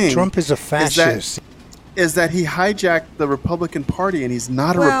craziest thing. Trump is a fascist. Is that he hijacked the Republican Party and he's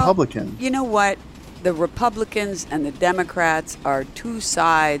not a Republican. You know what? The Republicans and the Democrats are two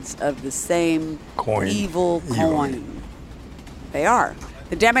sides of the same evil coin. They are.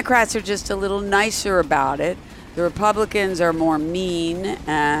 The Democrats are just a little nicer about it. The Republicans are more mean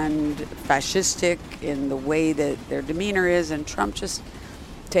and fascistic in the way that their demeanor is, and Trump just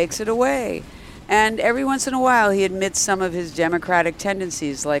takes it away. And every once in a while, he admits some of his Democratic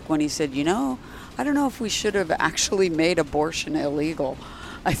tendencies, like when he said, I don't know if we should have actually made abortion illegal.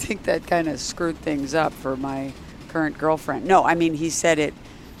 I think that kind of screwed things up for my current girlfriend. No, I mean, he said it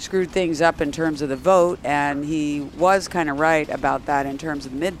screwed things up in terms of the vote, and he was kind of right about that in terms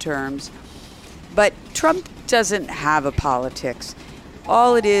of the midterms. But Trump doesn't have a politics.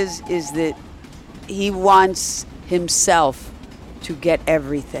 All it is that he wants himself to get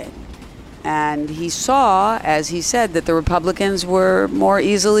everything. And he saw, as he said, that the Republicans were more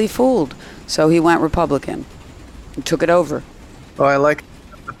easily fooled. So he went Republican and took it over. Oh, I like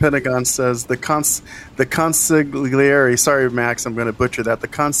the Pentagon says the consigliere. Sorry, Max, I'm going to butcher that. The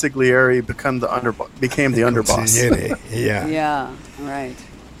consigliere became the underboss. Yeah. Yeah. Right.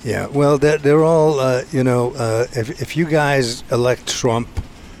 Yeah. Well, they're all. If you guys elect Trump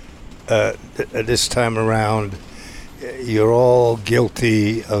this time around, you're all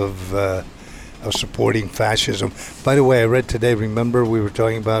guilty of supporting fascism. By the way, I read today. Remember, we were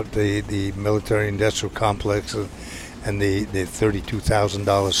talking about the military-industrial complex and the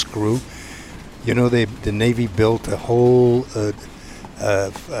 $32,000 screw. The Navy built a whole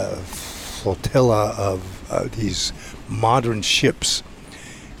flotilla of these modern ships,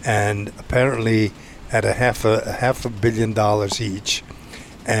 and apparently at a half a billion dollars each.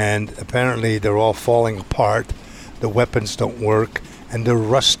 And apparently they're all falling apart. The weapons don't work, and they're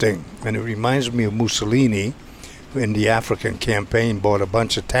rusting. And it reminds me of Mussolini, who in the African campaign bought a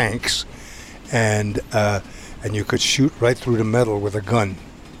bunch of tanks, and you could shoot right through the metal with a gun,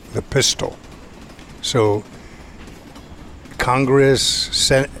 with a pistol. So Congress,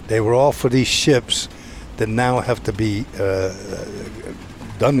 Senate, they were all for these ships that now have to be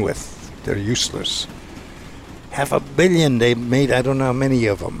done with. They're useless. $500 million they made. I don't know how many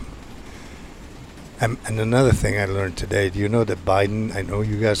of them. And another thing I learned today, do you know that Biden, I know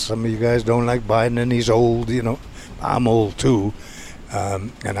some of you guys don't like Biden and he's old, I'm old too,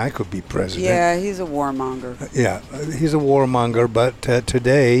 and I could be president. Yeah, he's a warmonger. He's a warmonger, but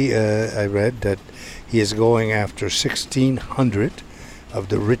today I read that he is going after 1,600 of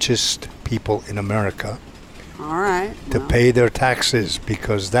the richest people in America. All right. To pay their taxes,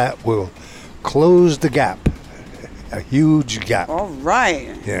 because that will close the gap. A huge gap. All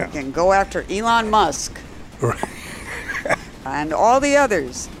right. Yeah. You can go after Elon Musk. Right. And all the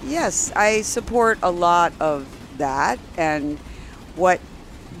others. Yes, I support a lot of that. And what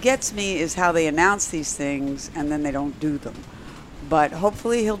gets me is how they announce these things and then they don't do them. But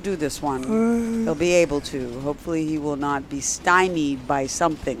hopefully he'll do this one. He'll be able to. Hopefully he will not be stymied by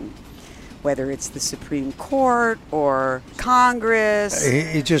something, whether it's the Supreme Court or Congress.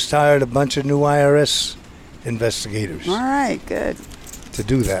 He just hired a bunch of new IRS investigators. All right, good. To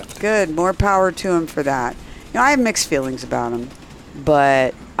do that. Good. More power to him for that. I have mixed feelings about him,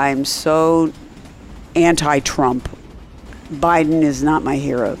 but I'm so anti-Trump. Biden is not my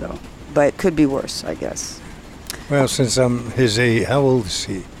hero, though, but could be worse, I guess. Well, since I'm his age, how old is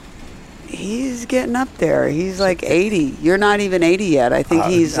he? He's getting up there. He's like 80. You're not even 80 yet. I think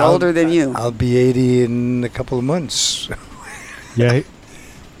he's older than you. I'll be 80 in a couple of months. Yeah.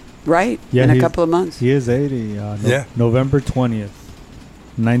 Right? Yeah, in a couple of months. He is 80. November 20th,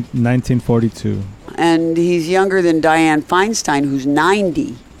 1942. And he's younger than Dianne Feinstein, who's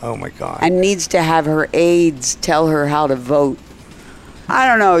 90. Oh, my God. And needs to have her aides tell her how to vote. I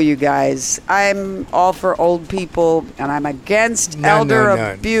don't know, you guys. I'm all for old people, and I'm against elder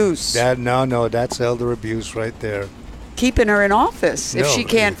abuse. That's elder abuse right there. keeping her in office if No, she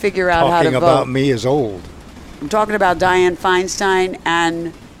can't figure out how to Talking vote. about me is old. I'm talking about Dianne Feinstein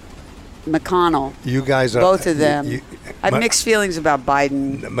and McConnell. You guys are Both of them. I have Ma- mixed feelings about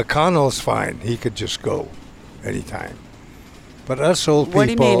Biden. McConnell's fine. He could just go anytime. But us old people. What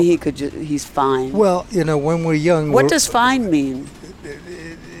do you mean he's fine? Well, when we're young. What does fine mean?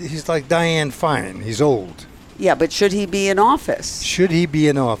 He's like Dianne Fine. He's old. Yeah, but should he be in office? Should he be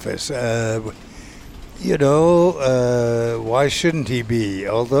in office? Why shouldn't he be?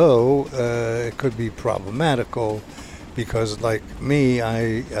 Although it could be problematical because, like me,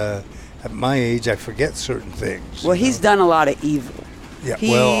 at my age, I forget certain things. Well, he's done a lot of evil. Yeah,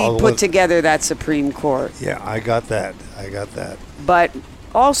 He put together that Supreme Court. Yeah, I got that. But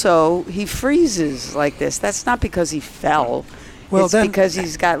also, he freezes like this. That's not because he fell. Well, it's because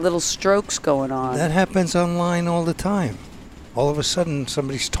he's got little strokes going on. That happens online all the time. All of a sudden,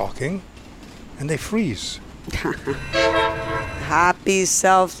 somebody's talking, and they freeze. Happy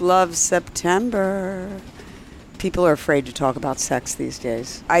Self-Love September. People are afraid to talk about sex these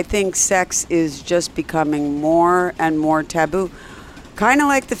days. I think sex is just becoming more and more taboo. Kind of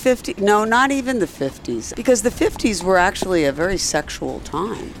like the 50s. No, not even the 50s. Because the 50s were actually a very sexual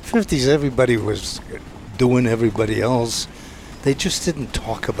time. 50s, everybody was doing everybody else. They just didn't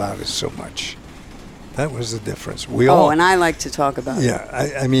talk about it so much. That was the difference. And I like to talk about it. Yeah,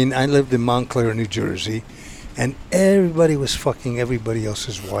 I mean, I lived in Montclair, New Jersey, and everybody was fucking everybody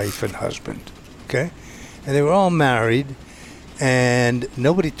else's wife and husband, okay? And they were all married, and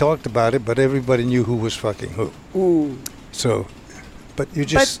nobody talked about it, but everybody knew who was fucking who. Ooh. So, but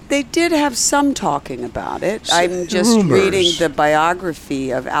they did have some talking about it. I'm just reading the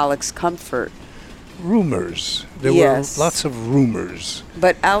biography of Alex Comfort. Rumors. There were lots of rumors.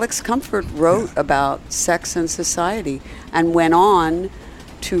 But Alex Comfort wrote about sex and society and went on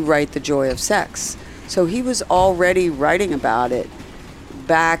to write The Joy of Sex. So he was already writing about it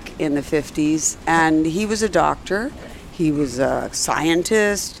back in the 50s, and he was a doctor, he was a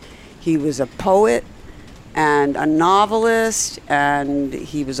scientist, he was a poet and a novelist, and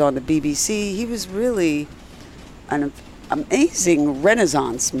he was on the BBC. He was really an amazing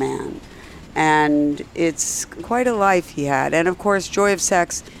Renaissance man. And it's quite a life he had. And of course, Joy of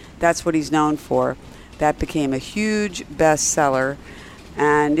Sex, that's what he's known for. That became a huge bestseller,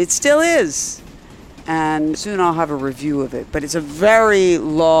 and it still is. And soon I'll have a review of it. But it's a very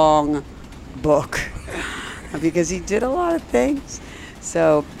long book because he did a lot of things.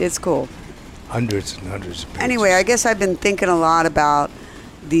 So it's cool. Hundreds and hundreds of pages. Anyway, I guess I've been thinking a lot about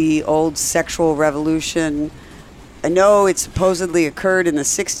the old sexual revolution. I know it supposedly occurred in the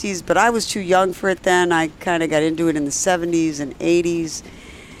 60s, but I was too young for it then. I kind of got into it in the 70s and 80s.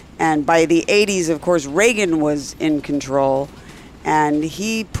 And by the 80s, of course, Reagan was in control. And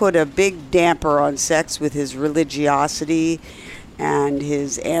he put a big damper on sex with his religiosity and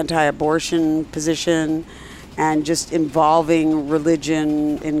his anti-abortion position and just involving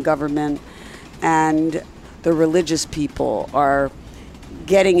religion in government. And the religious people are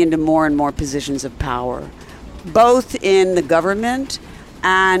getting into more and more positions of power, both in the government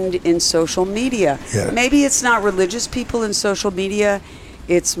and in social media. Yeah. Maybe it's not religious people in social media,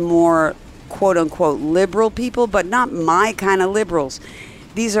 it's more quote-unquote liberal people, but not my kind of liberals.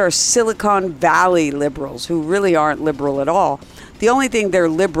 These are Silicon Valley liberals who really aren't liberal at all. The only thing they're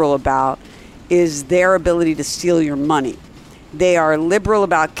liberal about is their ability to steal your money. They are liberal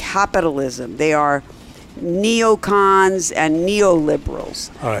about capitalism. They are neocons and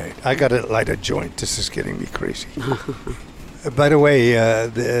neoliberals. All right, I got to light a joint. This is getting me crazy. By the way,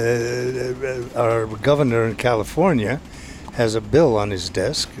 our governor in California has a bill on his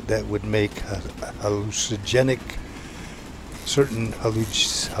desk that would make hallucinogenic.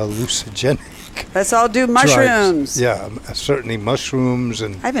 Let's all do mushrooms. Drugs. Yeah, certainly mushrooms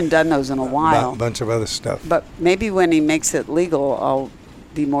and I haven't done those in a while. a bunch of other stuff. But maybe when he makes it legal, I'll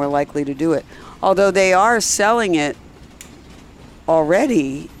be more likely to do it. Although they are selling it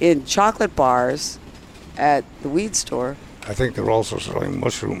already in chocolate bars at the weed store. I think they're also selling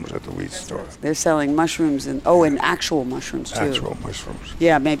mushrooms at the weed store. They're selling mushrooms and actual mushrooms too. Actual mushrooms.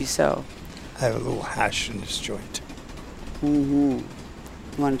 Yeah, maybe so. I have a little hash in this joint. Mm-hmm.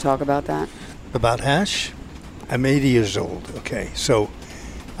 You want to talk about that? About hash? I'm 80 years old, okay. So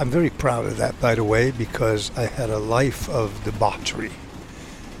I'm very proud of that, by the way, because I had a life of debauchery.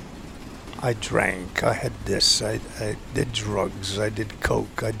 I drank, I had this, I did drugs, I did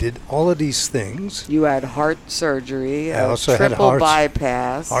coke, I did all of these things. You had heart surgery, I also had triple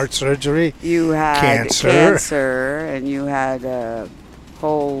bypass. Heart surgery. You had cancer, and you had a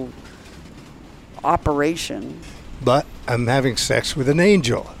whole operation. But I'm having sex with an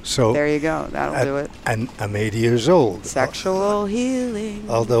angel. So There you go. That'll do it. And I'm 80 years old. Sexual healing.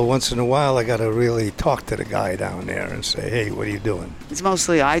 Although once in a while I got to really talk to the guy down there and say, hey, what are you doing? It's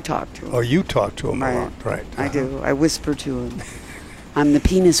mostly I talk to him. Or you talk to him Right. a lot. Right. I do. I whisper to him. I'm the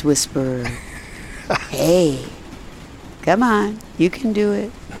penis whisperer. Hey, come on. You can do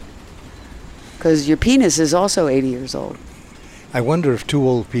it. Because your penis is also 80 years old. I wonder if two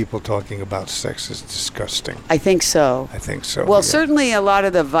old people talking about sex is disgusting. I think so. I think so. Well, yeah. certainly a lot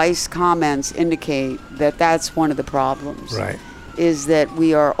of the Vice comments indicate that that's one of the problems. Right. Is that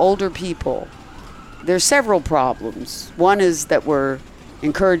we are older people. There's several problems. One is that we're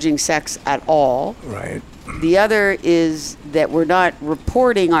encouraging sex at all. Right. The other is that we're not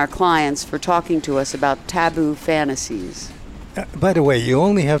reporting our clients for talking to us about taboo fantasies. By the way, you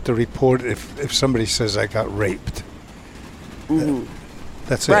only have to report if somebody says I got raped.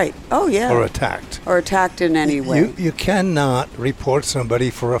 That's it. Right. Oh, yeah. Or attacked. Or attacked in any way. You cannot report somebody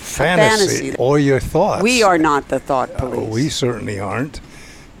for a fantasy or your thoughts. We are not the thought police. We certainly aren't.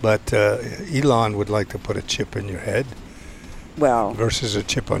 But Elon would like to put a chip in your head Well, versus a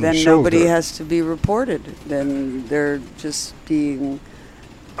chip on your then shoulder. nobody has to be reported. Then they're just being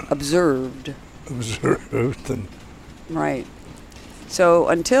observed. Observed and Right. So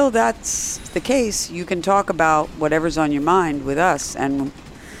until that's the case, you can talk about whatever's on your mind with us, and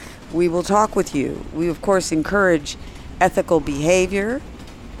we will talk with you. We, of course, encourage ethical behavior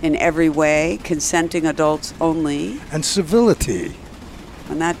in every way, consenting adults only, and civility.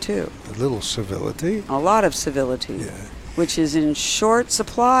 and that too. A little civility. A lot of civility, Yeah. which is in short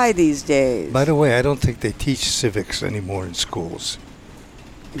supply these days. By the way, I don't think they teach civics anymore in schools.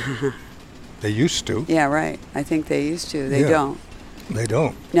 They used to. Yeah, right. I think they used to. They Yeah. don't. They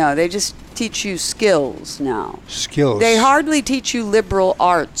don't. No, they just teach you skills now. Skills. They hardly teach you liberal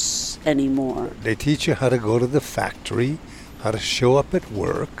arts anymore. They teach you how to go to the factory, how to show up at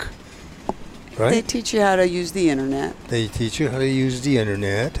work, They right? teach you how to use the internet. They teach you how to use the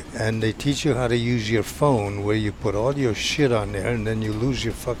internet, and they teach you how to use your phone, where you put all your shit on there, and then you lose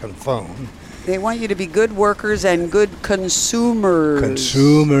your fucking phone. They want you to be good workers and good consumers.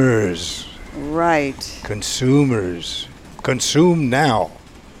 Consumers. Right. Consumers. Consume now.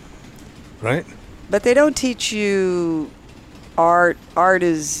 Right? But they don't teach you art. Art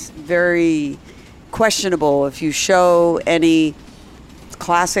is very questionable. If you show any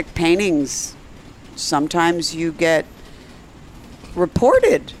classic paintings, sometimes you get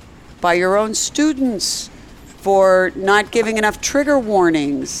reported by your own students for not giving enough trigger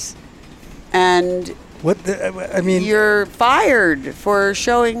warnings. And I mean, you're fired for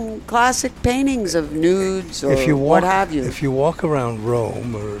showing classic paintings of nudes or what have you. If you walk around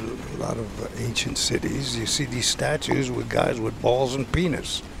Rome or a lot of ancient cities, you see these statues with guys with balls and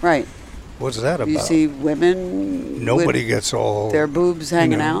penis. Right. What's that about? You see women Nobody with gets all their boobs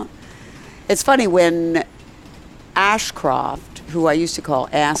hanging out. It's funny when Ashcroft, who I used to call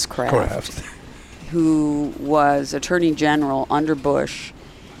Asscraft, who was Attorney General under Bush,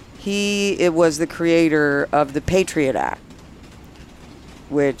 it was the creator of the Patriot Act,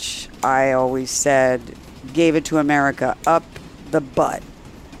 which I always said gave it to America up the butt.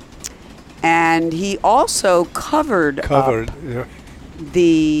 And he also covered up yeah.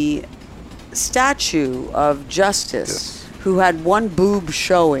 the statue of Justice, who had one boob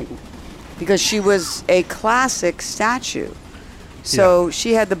showing, because she was a classic statue. So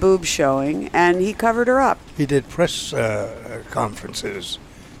she had the boob showing, and he covered her up. He did press conferences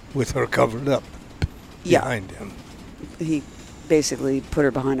with her covered up behind him. He basically put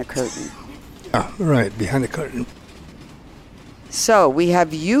her behind a curtain. Ah, right, behind the curtain. So we have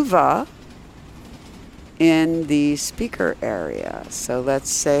Yuva in the speaker area. So let's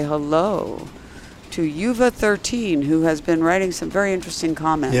say hello to Yuva13, who has been writing some very interesting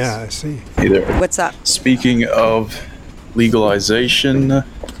comments. Yeah, I see. Hey there. What's up? Speaking of legalization, I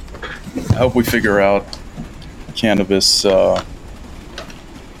hope we figure out cannabis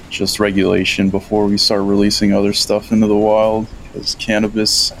just regulation before we start releasing other stuff into the wild, because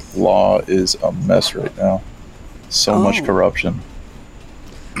cannabis law is a mess right now. So much corruption.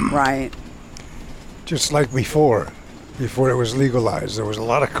 Right. Just like before it was legalized, there was a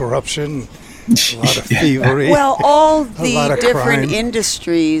lot of corruption, a lot of thievery. Well, all lot the of different crime.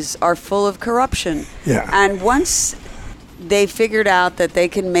 industries are full of corruption. Yeah. And once they figured out that they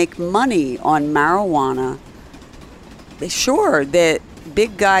can make money on marijuana, sure, that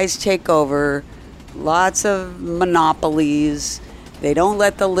big guys take over, lots of monopolies. They don't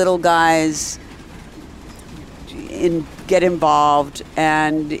let the little guys get involved,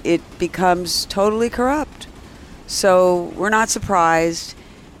 and it becomes totally corrupt. So we're not surprised.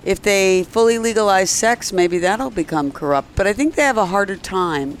 If they fully legalize sex, maybe that'll become corrupt. But I think they have a harder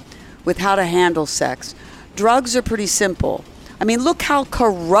time with how to handle sex. Drugs are pretty simple. I mean, look how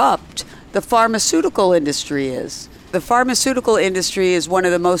corrupt the pharmaceutical industry is. The pharmaceutical industry is one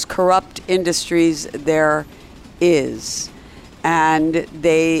of the most corrupt industries there is. And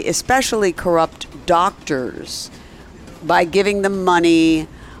they especially corrupt doctors by giving them money,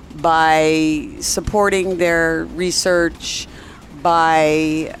 by supporting their research,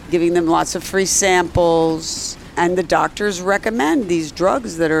 by giving them lots of free samples. And the doctors recommend these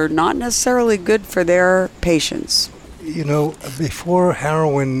drugs that are not necessarily good for their patients. You know, before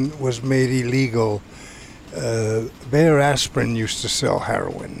heroin was made illegal, Bayer Aspirin used to sell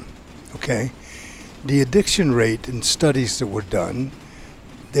heroin, okay? The addiction rate in studies that were done,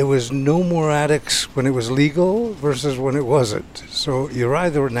 there was no more addicts when it was legal versus when it wasn't. So you're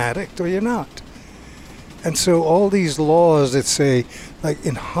either an addict or you're not. And so all these laws that say, like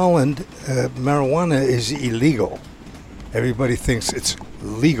in Holland, marijuana is illegal. Everybody thinks it's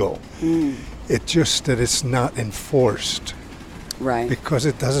legal. It's just that it's not enforced. Right. Because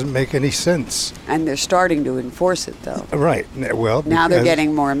it doesn't make any sense. And they're starting to enforce it, though. Right. Well, now they're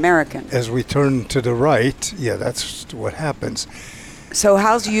getting more American. As we turn to the right, yeah, that's what happens. So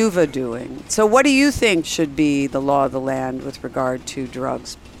how's Yuva doing? So what do you think should be the law of the land with regard to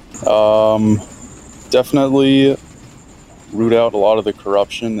drugs? Definitely root out a lot of the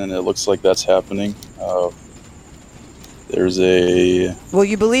corruption, and it looks like that's happening. Well,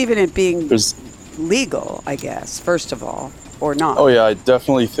 you believe in it being legal, I guess, first of all, or not? Oh, yeah, I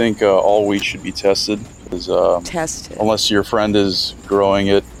definitely think all weed should be tested. Tested. Unless your friend is growing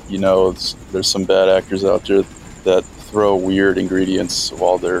it, you know, there's some bad actors out there that throw weird ingredients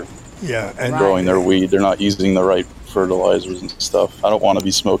while they're growing their weed. They're not using the right fertilizers and stuff. I don't want to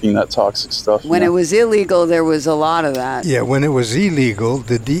be smoking that toxic stuff. When it was illegal, there was a lot of that. Yeah, when it was illegal,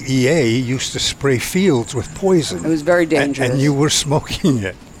 the DEA used to spray fields with poison. It was very dangerous. And you were smoking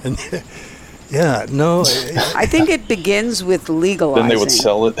it. And yeah, no. I think it begins with legalizing. Then they would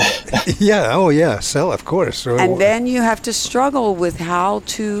sell it. Sell, of course. So and then you have to struggle with how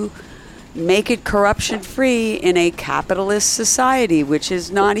to make it corruption-free in a capitalist society, which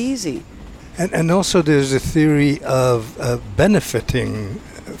is not easy. And also there's a theory of benefiting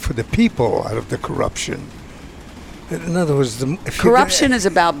for the people out of the corruption. In other words, corruption is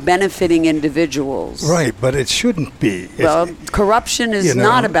about benefiting individuals. Right, but it shouldn't be. Well, corruption is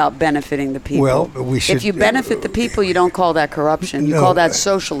not about benefiting the people. Well, we should. If you benefit the people, you don't call that corruption. You call that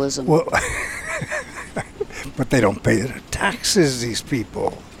socialism. Well, but they don't pay their taxes, these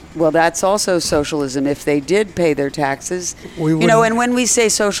people. Well, that's also socialism. If they did pay their taxes, and when we say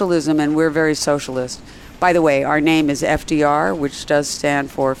socialism, and we're very socialist, by the way, our name is F.D.R., which does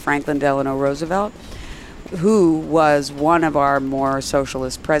stand for Franklin Delano Roosevelt, who was one of our more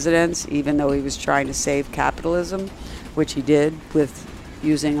socialist presidents, even though he was trying to save capitalism, which he did with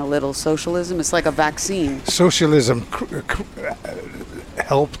using a little socialism. It's like a vaccine. Socialism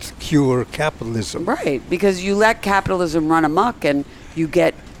helped cure capitalism. Right, because you let capitalism run amok and you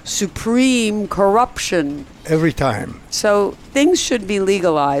get supreme corruption. Every time. So things should be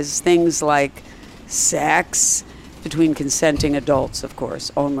legalized, things like sex, between consenting adults, of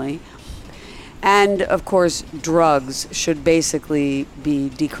course, only. And, of course, drugs should basically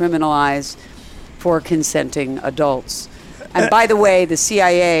be decriminalized for consenting adults. And by the way, the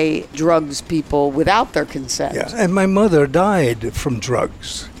CIA drugs people without their consent. Yeah, and my mother died from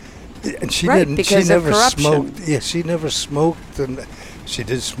drugs. And she right, didn't. Because she never of corruption. smoked. Yeah, she never smoked, and she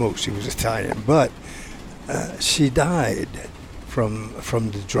did smoke. She was Italian, but she died from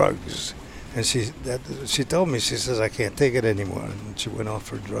the drugs. And she told me, she says, I can't take it anymore. And she went off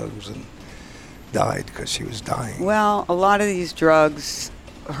her drugs and died because she was dying. Well, a lot of these drugs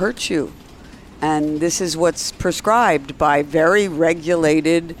hurt you. And this is what's prescribed by very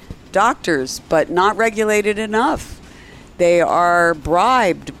regulated doctors, but not regulated enough. They are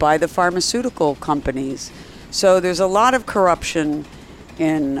bribed by the pharmaceutical companies. So there's a lot of corruption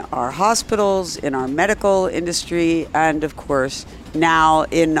in our hospitals, in our medical industry, and of course now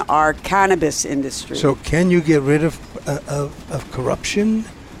in our cannabis industry. So can you get rid of corruption?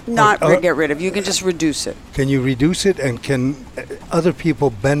 Not get rid of. You can just reduce it. Can you reduce it, and can other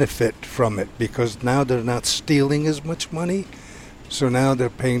people benefit from it? Because now they're not stealing as much money, so now they're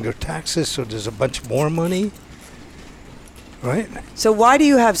paying their taxes, so there's a bunch more money, right? So why do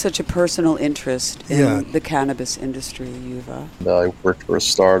you have such a personal interest in the cannabis industry, Yuva? I worked for a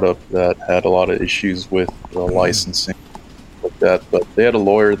startup that had a lot of issues with licensing, like that, but they had a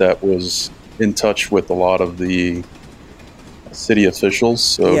lawyer that was in touch with a lot of the city officials,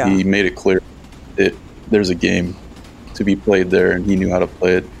 so he made it clear there's a game to be played there, and he knew how to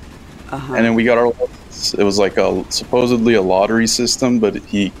play it. And then we got our license. It was like supposedly a lottery system, but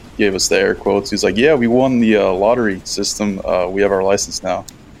he gave us the air quotes. He's like, yeah, we won the lottery system. We have our license now.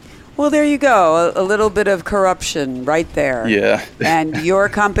 Well, there you go. A little bit of corruption right there. Yeah. And your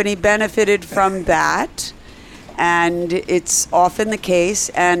company benefited from that. And it's often the case.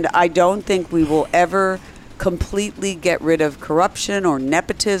 And I don't think we will ever completely get rid of corruption or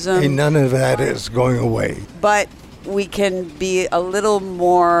nepotism. And none of that is going away. But we can be a little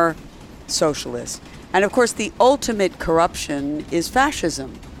more socialist. And of course, the ultimate corruption is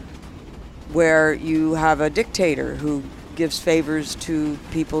fascism, where you have a dictator who gives favors to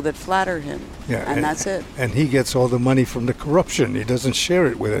people that flatter him. Yeah, and that's it. And he gets all the money from the corruption. He doesn't share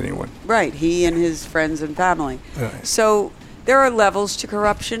it with anyone. Right, he and his friends and family. Right. So there are levels to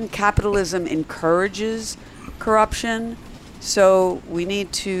corruption. Capitalism encourages corruption. So we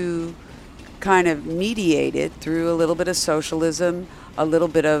need to kind of mediate it through a little bit of socialism, a little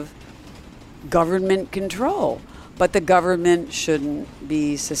bit of government control. But the government shouldn't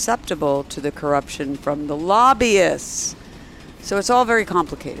be susceptible to the corruption from the lobbyists. So it's all very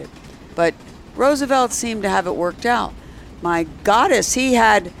complicated. But Roosevelt seemed to have it worked out. My goddess, he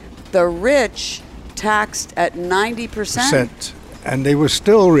had the rich taxed at 90%. And they were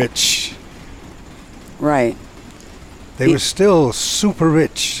still rich. Right. They were still super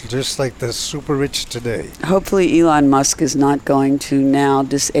rich, just like the super rich today. Hopefully Elon Musk is not going to now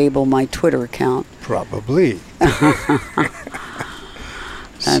disable my Twitter account. Probably.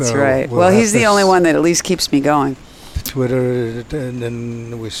 That's right. Well, he's the only one that at least keeps me going. Twitter, and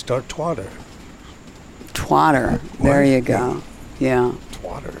then we start Twatter. Twatter. There you go. Yeah.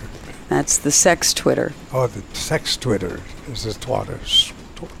 Twatter. That's the sex Twitter. Oh, the sex Twitter is the Twatter.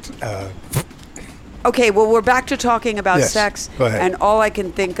 Okay, well, we're back to talking about Yes, sex. go ahead. And all I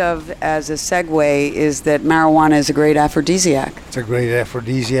can think of as a segue is that marijuana is a great aphrodisiac. It's a great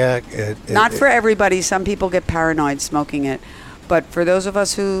aphrodisiac. Not for everybody. Some people get paranoid smoking it. But for those of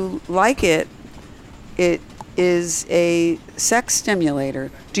us who like it, it is a sex stimulator.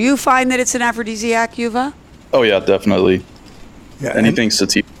 Do you find that it's an aphrodisiac, Yuva? Oh, yeah, definitely. Yeah, Anything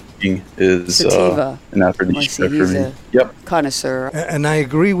sativa is Sativa. an aphrodisiac for He's me. a Yep. connoisseur. And I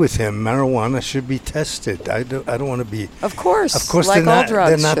agree with him. Marijuana should be tested. I don't want to be. Of course, they're like all not. drugs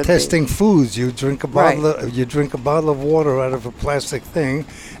They're not should testing be. foods. You drink a bottle. Right. You drink a bottle of water out of a plastic thing,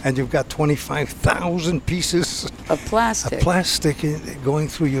 and you've got 25,000 pieces Of plastic. going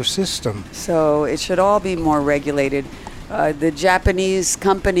through your system. So it should all be more regulated. The Japanese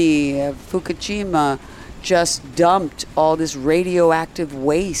company, Fukushima, just dumped all this radioactive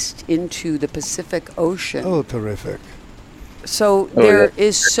waste into the Pacific Ocean. Oh, terrific. So there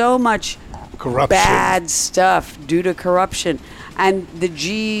is so much Corruption. bad stuff due to corruption. And the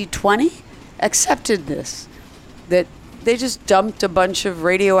G20 accepted this, that they just dumped a bunch of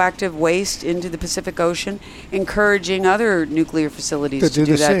radioactive waste into the Pacific Ocean, encouraging other nuclear facilities to do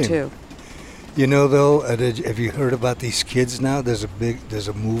the that same. too. You know, though, have you heard about these kids now? There's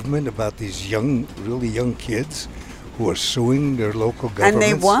a movement about these really young kids who are suing their local governments. And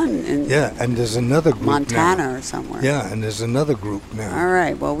they won in and there's another group Montana now. or somewhere. Yeah, and there's another group now. All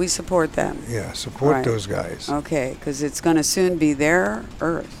right, well, we support them. Yeah, support Right. those guys. Okay, because it's going to soon be their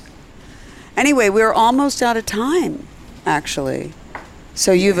Earth. Anyway, we're almost out of time, actually.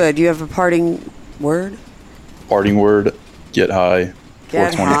 So, Yuva, do you have a parting word? Parting word, get high.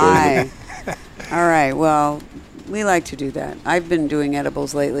 Get 420 high. All right, well, we like to do that. I've been doing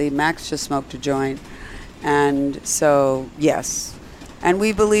edibles lately. Max just smoked a joint. And so, yes. And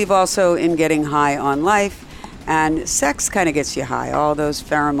we believe also in getting high on life. And sex kind of gets you high, all those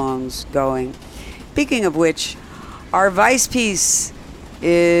pheromones going. Speaking of which, our Vice piece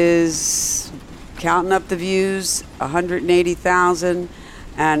is counting up the views, 180,000,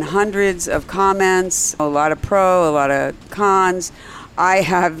 and hundreds of comments, a lot of pro, a lot of cons. I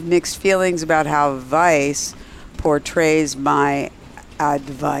have mixed feelings about how Vice portrays my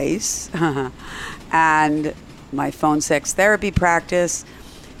advice and my phone sex therapy practice.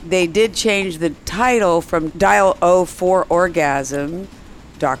 They did change the title from Dial O for Orgasm,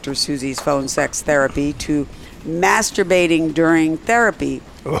 Dr. Susie's phone sex therapy, to Masturbating During Therapy,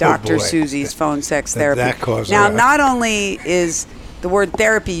 Dr. boy. Susie's phone sex therapy. That caused Now, a- not only is the word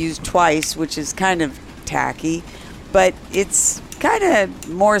therapy used twice, which is kind of tacky, but it's kind of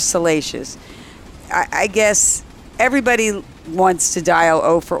more salacious. I guess everybody wants to dial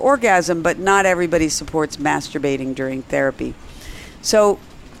O for orgasm, but not everybody supports masturbating during therapy. So,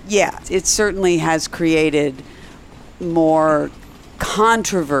 yeah, it certainly has created more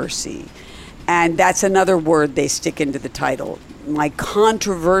controversy. And that's another word they stick into the title. My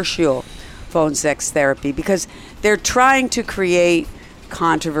controversial phone sex therapy because they're trying to create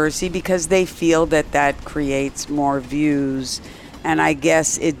controversy because they feel that creates more views, and I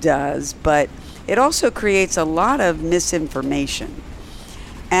guess it does, but it also creates a lot of misinformation.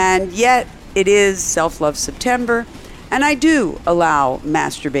 And yet it is Self-Love September, and I do allow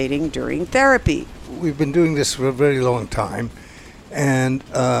masturbating during therapy. We've been doing this for a very long time, and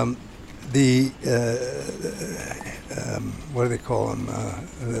what do they call them?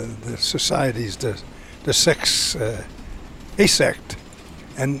 The societies, the sex ASECT,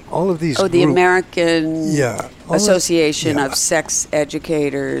 and all of these. The American Association of of Sex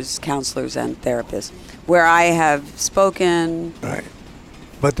Educators, Counselors, and Therapists, where I have spoken. Right,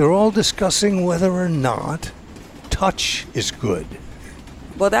 but they're all discussing whether or not touch is good.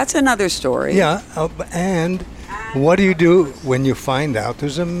 Well, that's another story. Yeah, and what do you do when you find out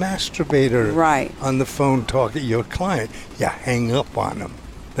there's a masturbator on the phone talking to your client? You hang up on them.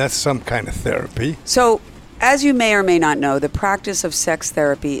 That's some kind of therapy. So, as you may or may not know, the practice of sex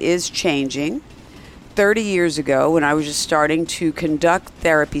therapy is changing. 30 years ago, when I was just starting to conduct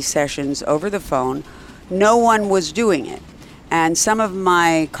therapy sessions over the phone, no one was doing it. And some of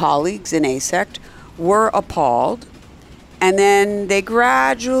my colleagues in ASECT were appalled. And then they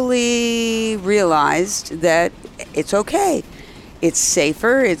gradually realized that it's okay. It's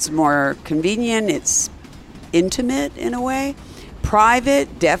safer, it's more convenient, it's intimate in a way.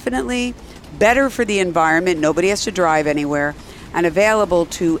 Private, definitely. Better for the environment. Nobody has to drive anywhere. And available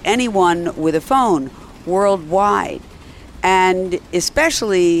to anyone with a phone worldwide. And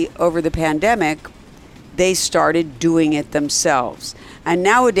especially over the pandemic, they started doing it themselves. And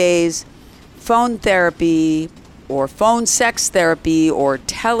nowadays, phone therapy or phone sex therapy or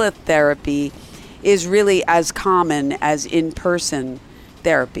teletherapy is really as common as in-person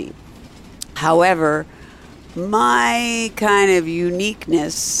therapy. However, my kind of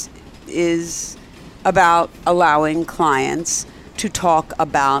uniqueness is about allowing clients to talk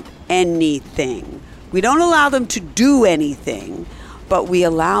about anything. We don't allow them to do anything, but we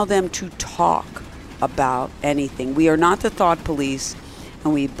allow them to talk about anything. We are not the thought police,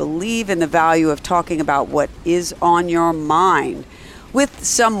 and we believe in the value of talking about what is on your mind with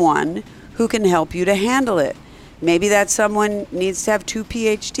someone who can help you to handle it. Maybe that someone needs to have 2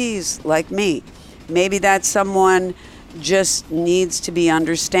 PhDs like me. Maybe that someone just needs to be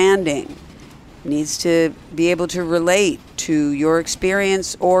understanding, needs to be able to relate to your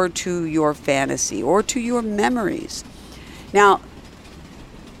experience or to your fantasy or to your memories. Now,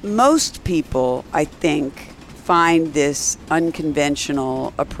 most people, I think, find this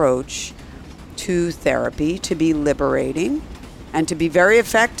unconventional approach to therapy to be liberating and to be very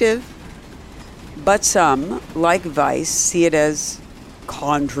effective, but some, like Vice, see it as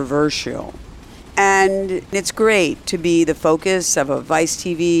controversial. And it's great to be the focus of a Vice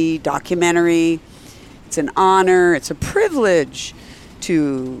TV documentary. It's an honor, it's a privilege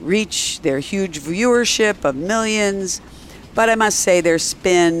to reach their huge viewership of millions. But I must say their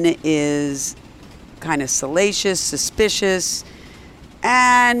spin is kind of salacious, suspicious,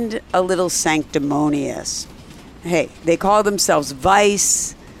 and a little sanctimonious. Hey, they call themselves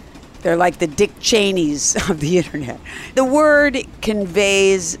Vice. They're like the Dick Cheneys of the internet. The word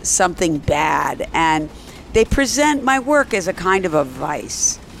conveys something bad, and they present my work as a kind of a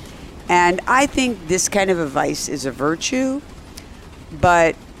vice. And I think this kind of a vice is a virtue,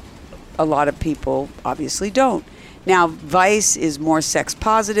 but a lot of people obviously don't. Now, Vice is more sex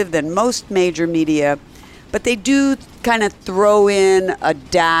positive than most major media, but they do kind of throw in a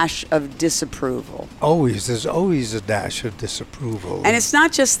dash of disapproval. There's always a dash of disapproval. And it's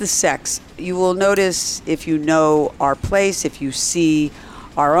not just the sex. You will notice if you know our place, if you see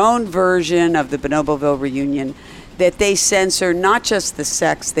our own version of the Bonoboville reunion, that they censor not just the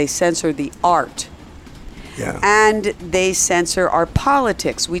sex, they censor the art. Yeah. And they censor our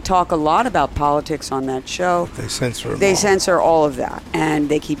politics. We talk a lot about politics on that show. They censor They censor all of that. And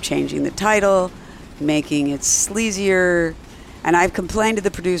they keep changing the title, making it sleazier. And I've complained to the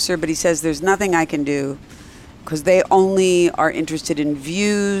producer, but he says there's nothing I can do because they only are interested in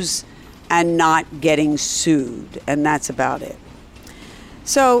views and not getting sued. And that's about it.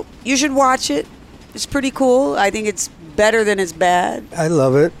 So you should watch it. It's pretty cool. I think it's better than it's bad. I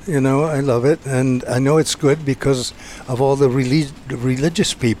love it. I love it. And I know it's good because of all the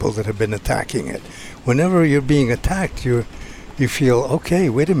religious people that have been attacking it. Whenever you're being attacked, you feel, okay,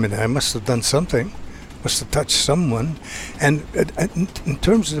 wait a minute, I must have done something. Must have touched someone. And in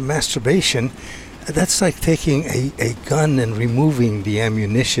terms of the masturbation, that's like taking a gun and removing the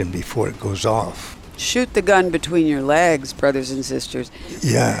ammunition before it goes off. Shoot the gun between your legs, brothers and sisters.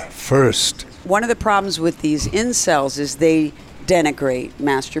 Yeah, first. One of the problems with these incels is they denigrate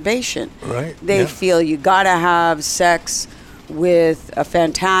masturbation. Right. They feel you got to have sex with a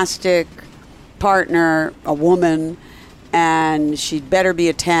fantastic partner, a woman, and she'd better be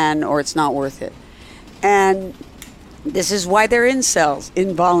a 10 or it's not worth it. And this is why they're incels,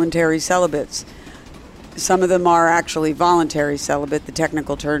 involuntary celibates. Some of them are actually voluntary celibate. The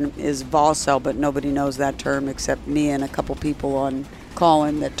technical term is volcel, but nobody knows that term except me and a couple people on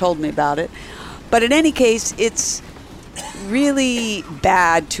call-in that told me about it. But in any case, it's really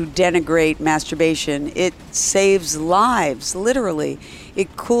bad to denigrate masturbation. It saves lives, literally.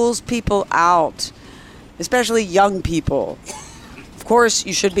 It cools people out, especially young people. Of course,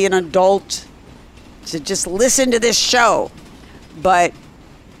 you should be an adult to just listen to this show. But,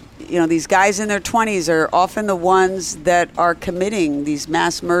 you know, these guys in their 20s are often the ones that are committing these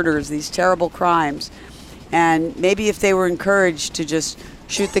mass murders, these terrible crimes. And maybe if they were encouraged to just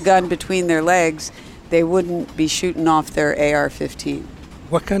shoot the gun between their legs, they wouldn't be shooting off their AR-15.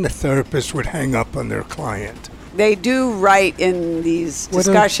 What kind of therapist would hang up on their client? They do write in these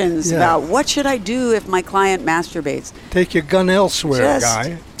discussions about what should I do if my client masturbates. Take your gun elsewhere, just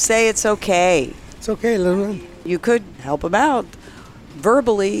guy. Say it's okay. It's okay, little. You could help him out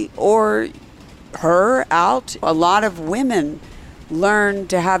verbally or her out. A lot of women learn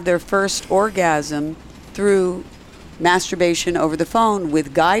to have their first orgasm through masturbation over the phone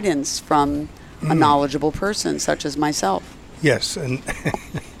with guidance from a knowledgeable person such as myself. Yes, and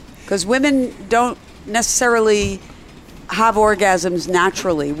because women don't necessarily have orgasms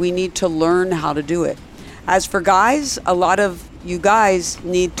naturally. We need to learn how to do it. As for guys, a lot of you guys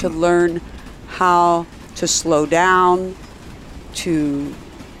need to learn how to slow down, to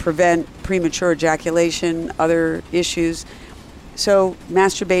prevent premature ejaculation, other issues. So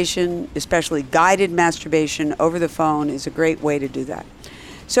masturbation, especially guided masturbation over the phone, is a great way to do that.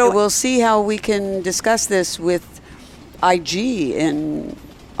 So we'll see how we can discuss this with IG in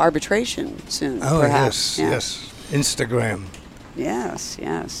arbitration soon, perhaps. Yes. Instagram. Yes,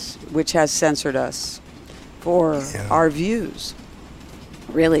 which has censored us for our views.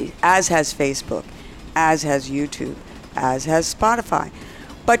 Really, as has Facebook, as has YouTube, as has Spotify.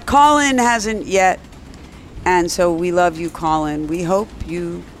 But Call-In hasn't yet, and so we love you, Call-In. We hope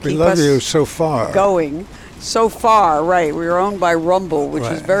you keep us you so far. Going. So far, right. We are owned by Rumble, which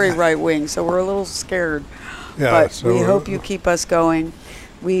is very right-wing, so we're a little scared. Yeah, but so we hope you keep us going.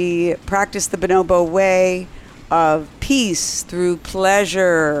 We practice the bonobo way of peace through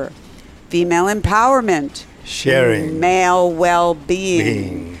pleasure, female empowerment, sharing, male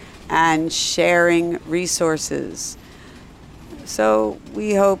well-being, and sharing resources. So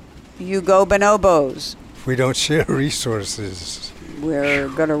we hope you go bonobos. If we don't share resources, we're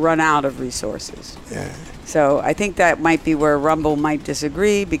going to run out of resources. Yeah. So I think that might be where Rumble might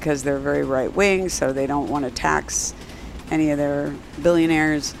disagree because they're very right-wing, so they don't want to tax any of their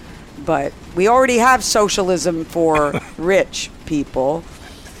billionaires. But we already have socialism for rich people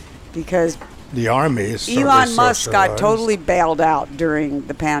because the army is Elon Musk got totally bailed out during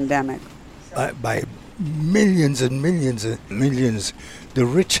the pandemic. By millions and millions and millions. The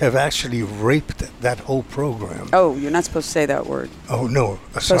rich have actually raped that whole program. Oh, you're not supposed to say that word. Oh, no.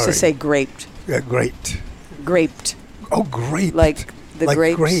 You're supposed to say graped. Yeah, graped. Graped. Oh, graped. Like the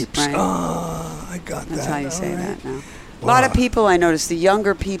grapes. Grapes. Right. Oh, I got that. That's how you say that now. A lot of people, I noticed, the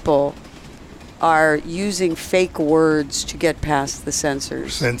younger people are using fake words to get past the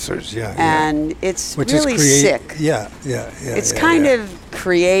censors. And it's really sick. Yeah. It's kind of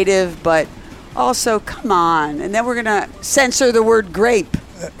creative, but also, come on. And then we're going to censor the word grape.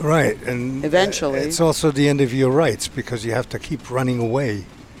 Right. And eventually. It's also the end of your rights because you have to keep running away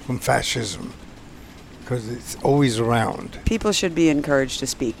from fascism because it's always around. People should be encouraged to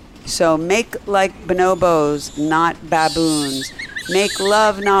speak. So make like bonobos, not baboons. Make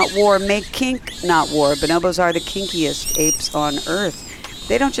love, not war. Make kink, not war. Bonobos are the kinkiest apes on Earth.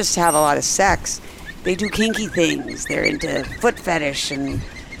 They don't just have a lot of sex. They do kinky things. They're into foot fetish and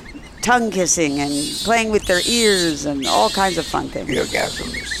tongue kissing and playing with their ears and all kinds of fun things.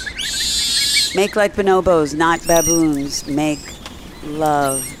 Orgasms. Make like bonobos, not baboons. Make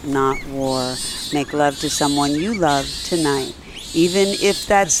love, not war. Make love to someone you love tonight, even if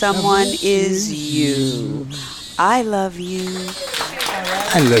that someone is you. I love you.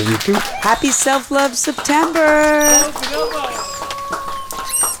 I love you too. Happy Self-Love September.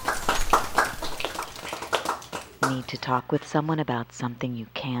 Need to talk with someone about something you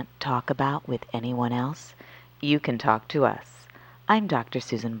can't talk about with anyone else? You can talk to us. I'm Dr.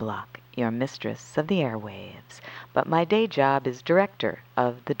 Susan Block, your mistress of the airwaves, but my day job is director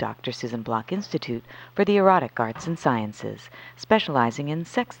of the Dr. Susan Block Institute for the Erotic Arts and Sciences, specializing in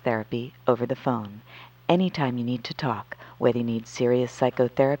sex therapy over the phone. anytime you need to talk, whether you need serious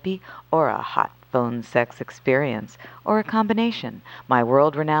psychotherapy or a hot phone sex experience, or a combination. My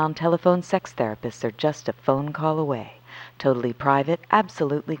world-renowned telephone sex therapists are just a phone call away. Totally private,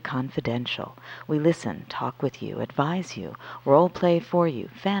 absolutely confidential. We listen, talk with you, advise you, role play for you,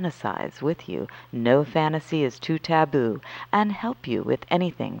 fantasize with you, no fantasy is too taboo, and help you with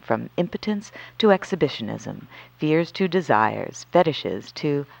anything from impotence to exhibitionism, fears to desires, fetishes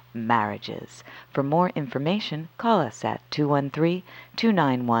to marriages. For more information, call us at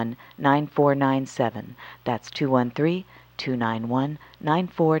 213-291-9497. That's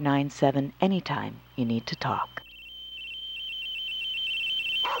 213-291-9497 anytime you need to talk.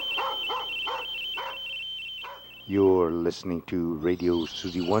 You're listening to Radio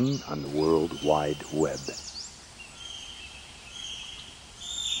Susie One on the World Wide Web.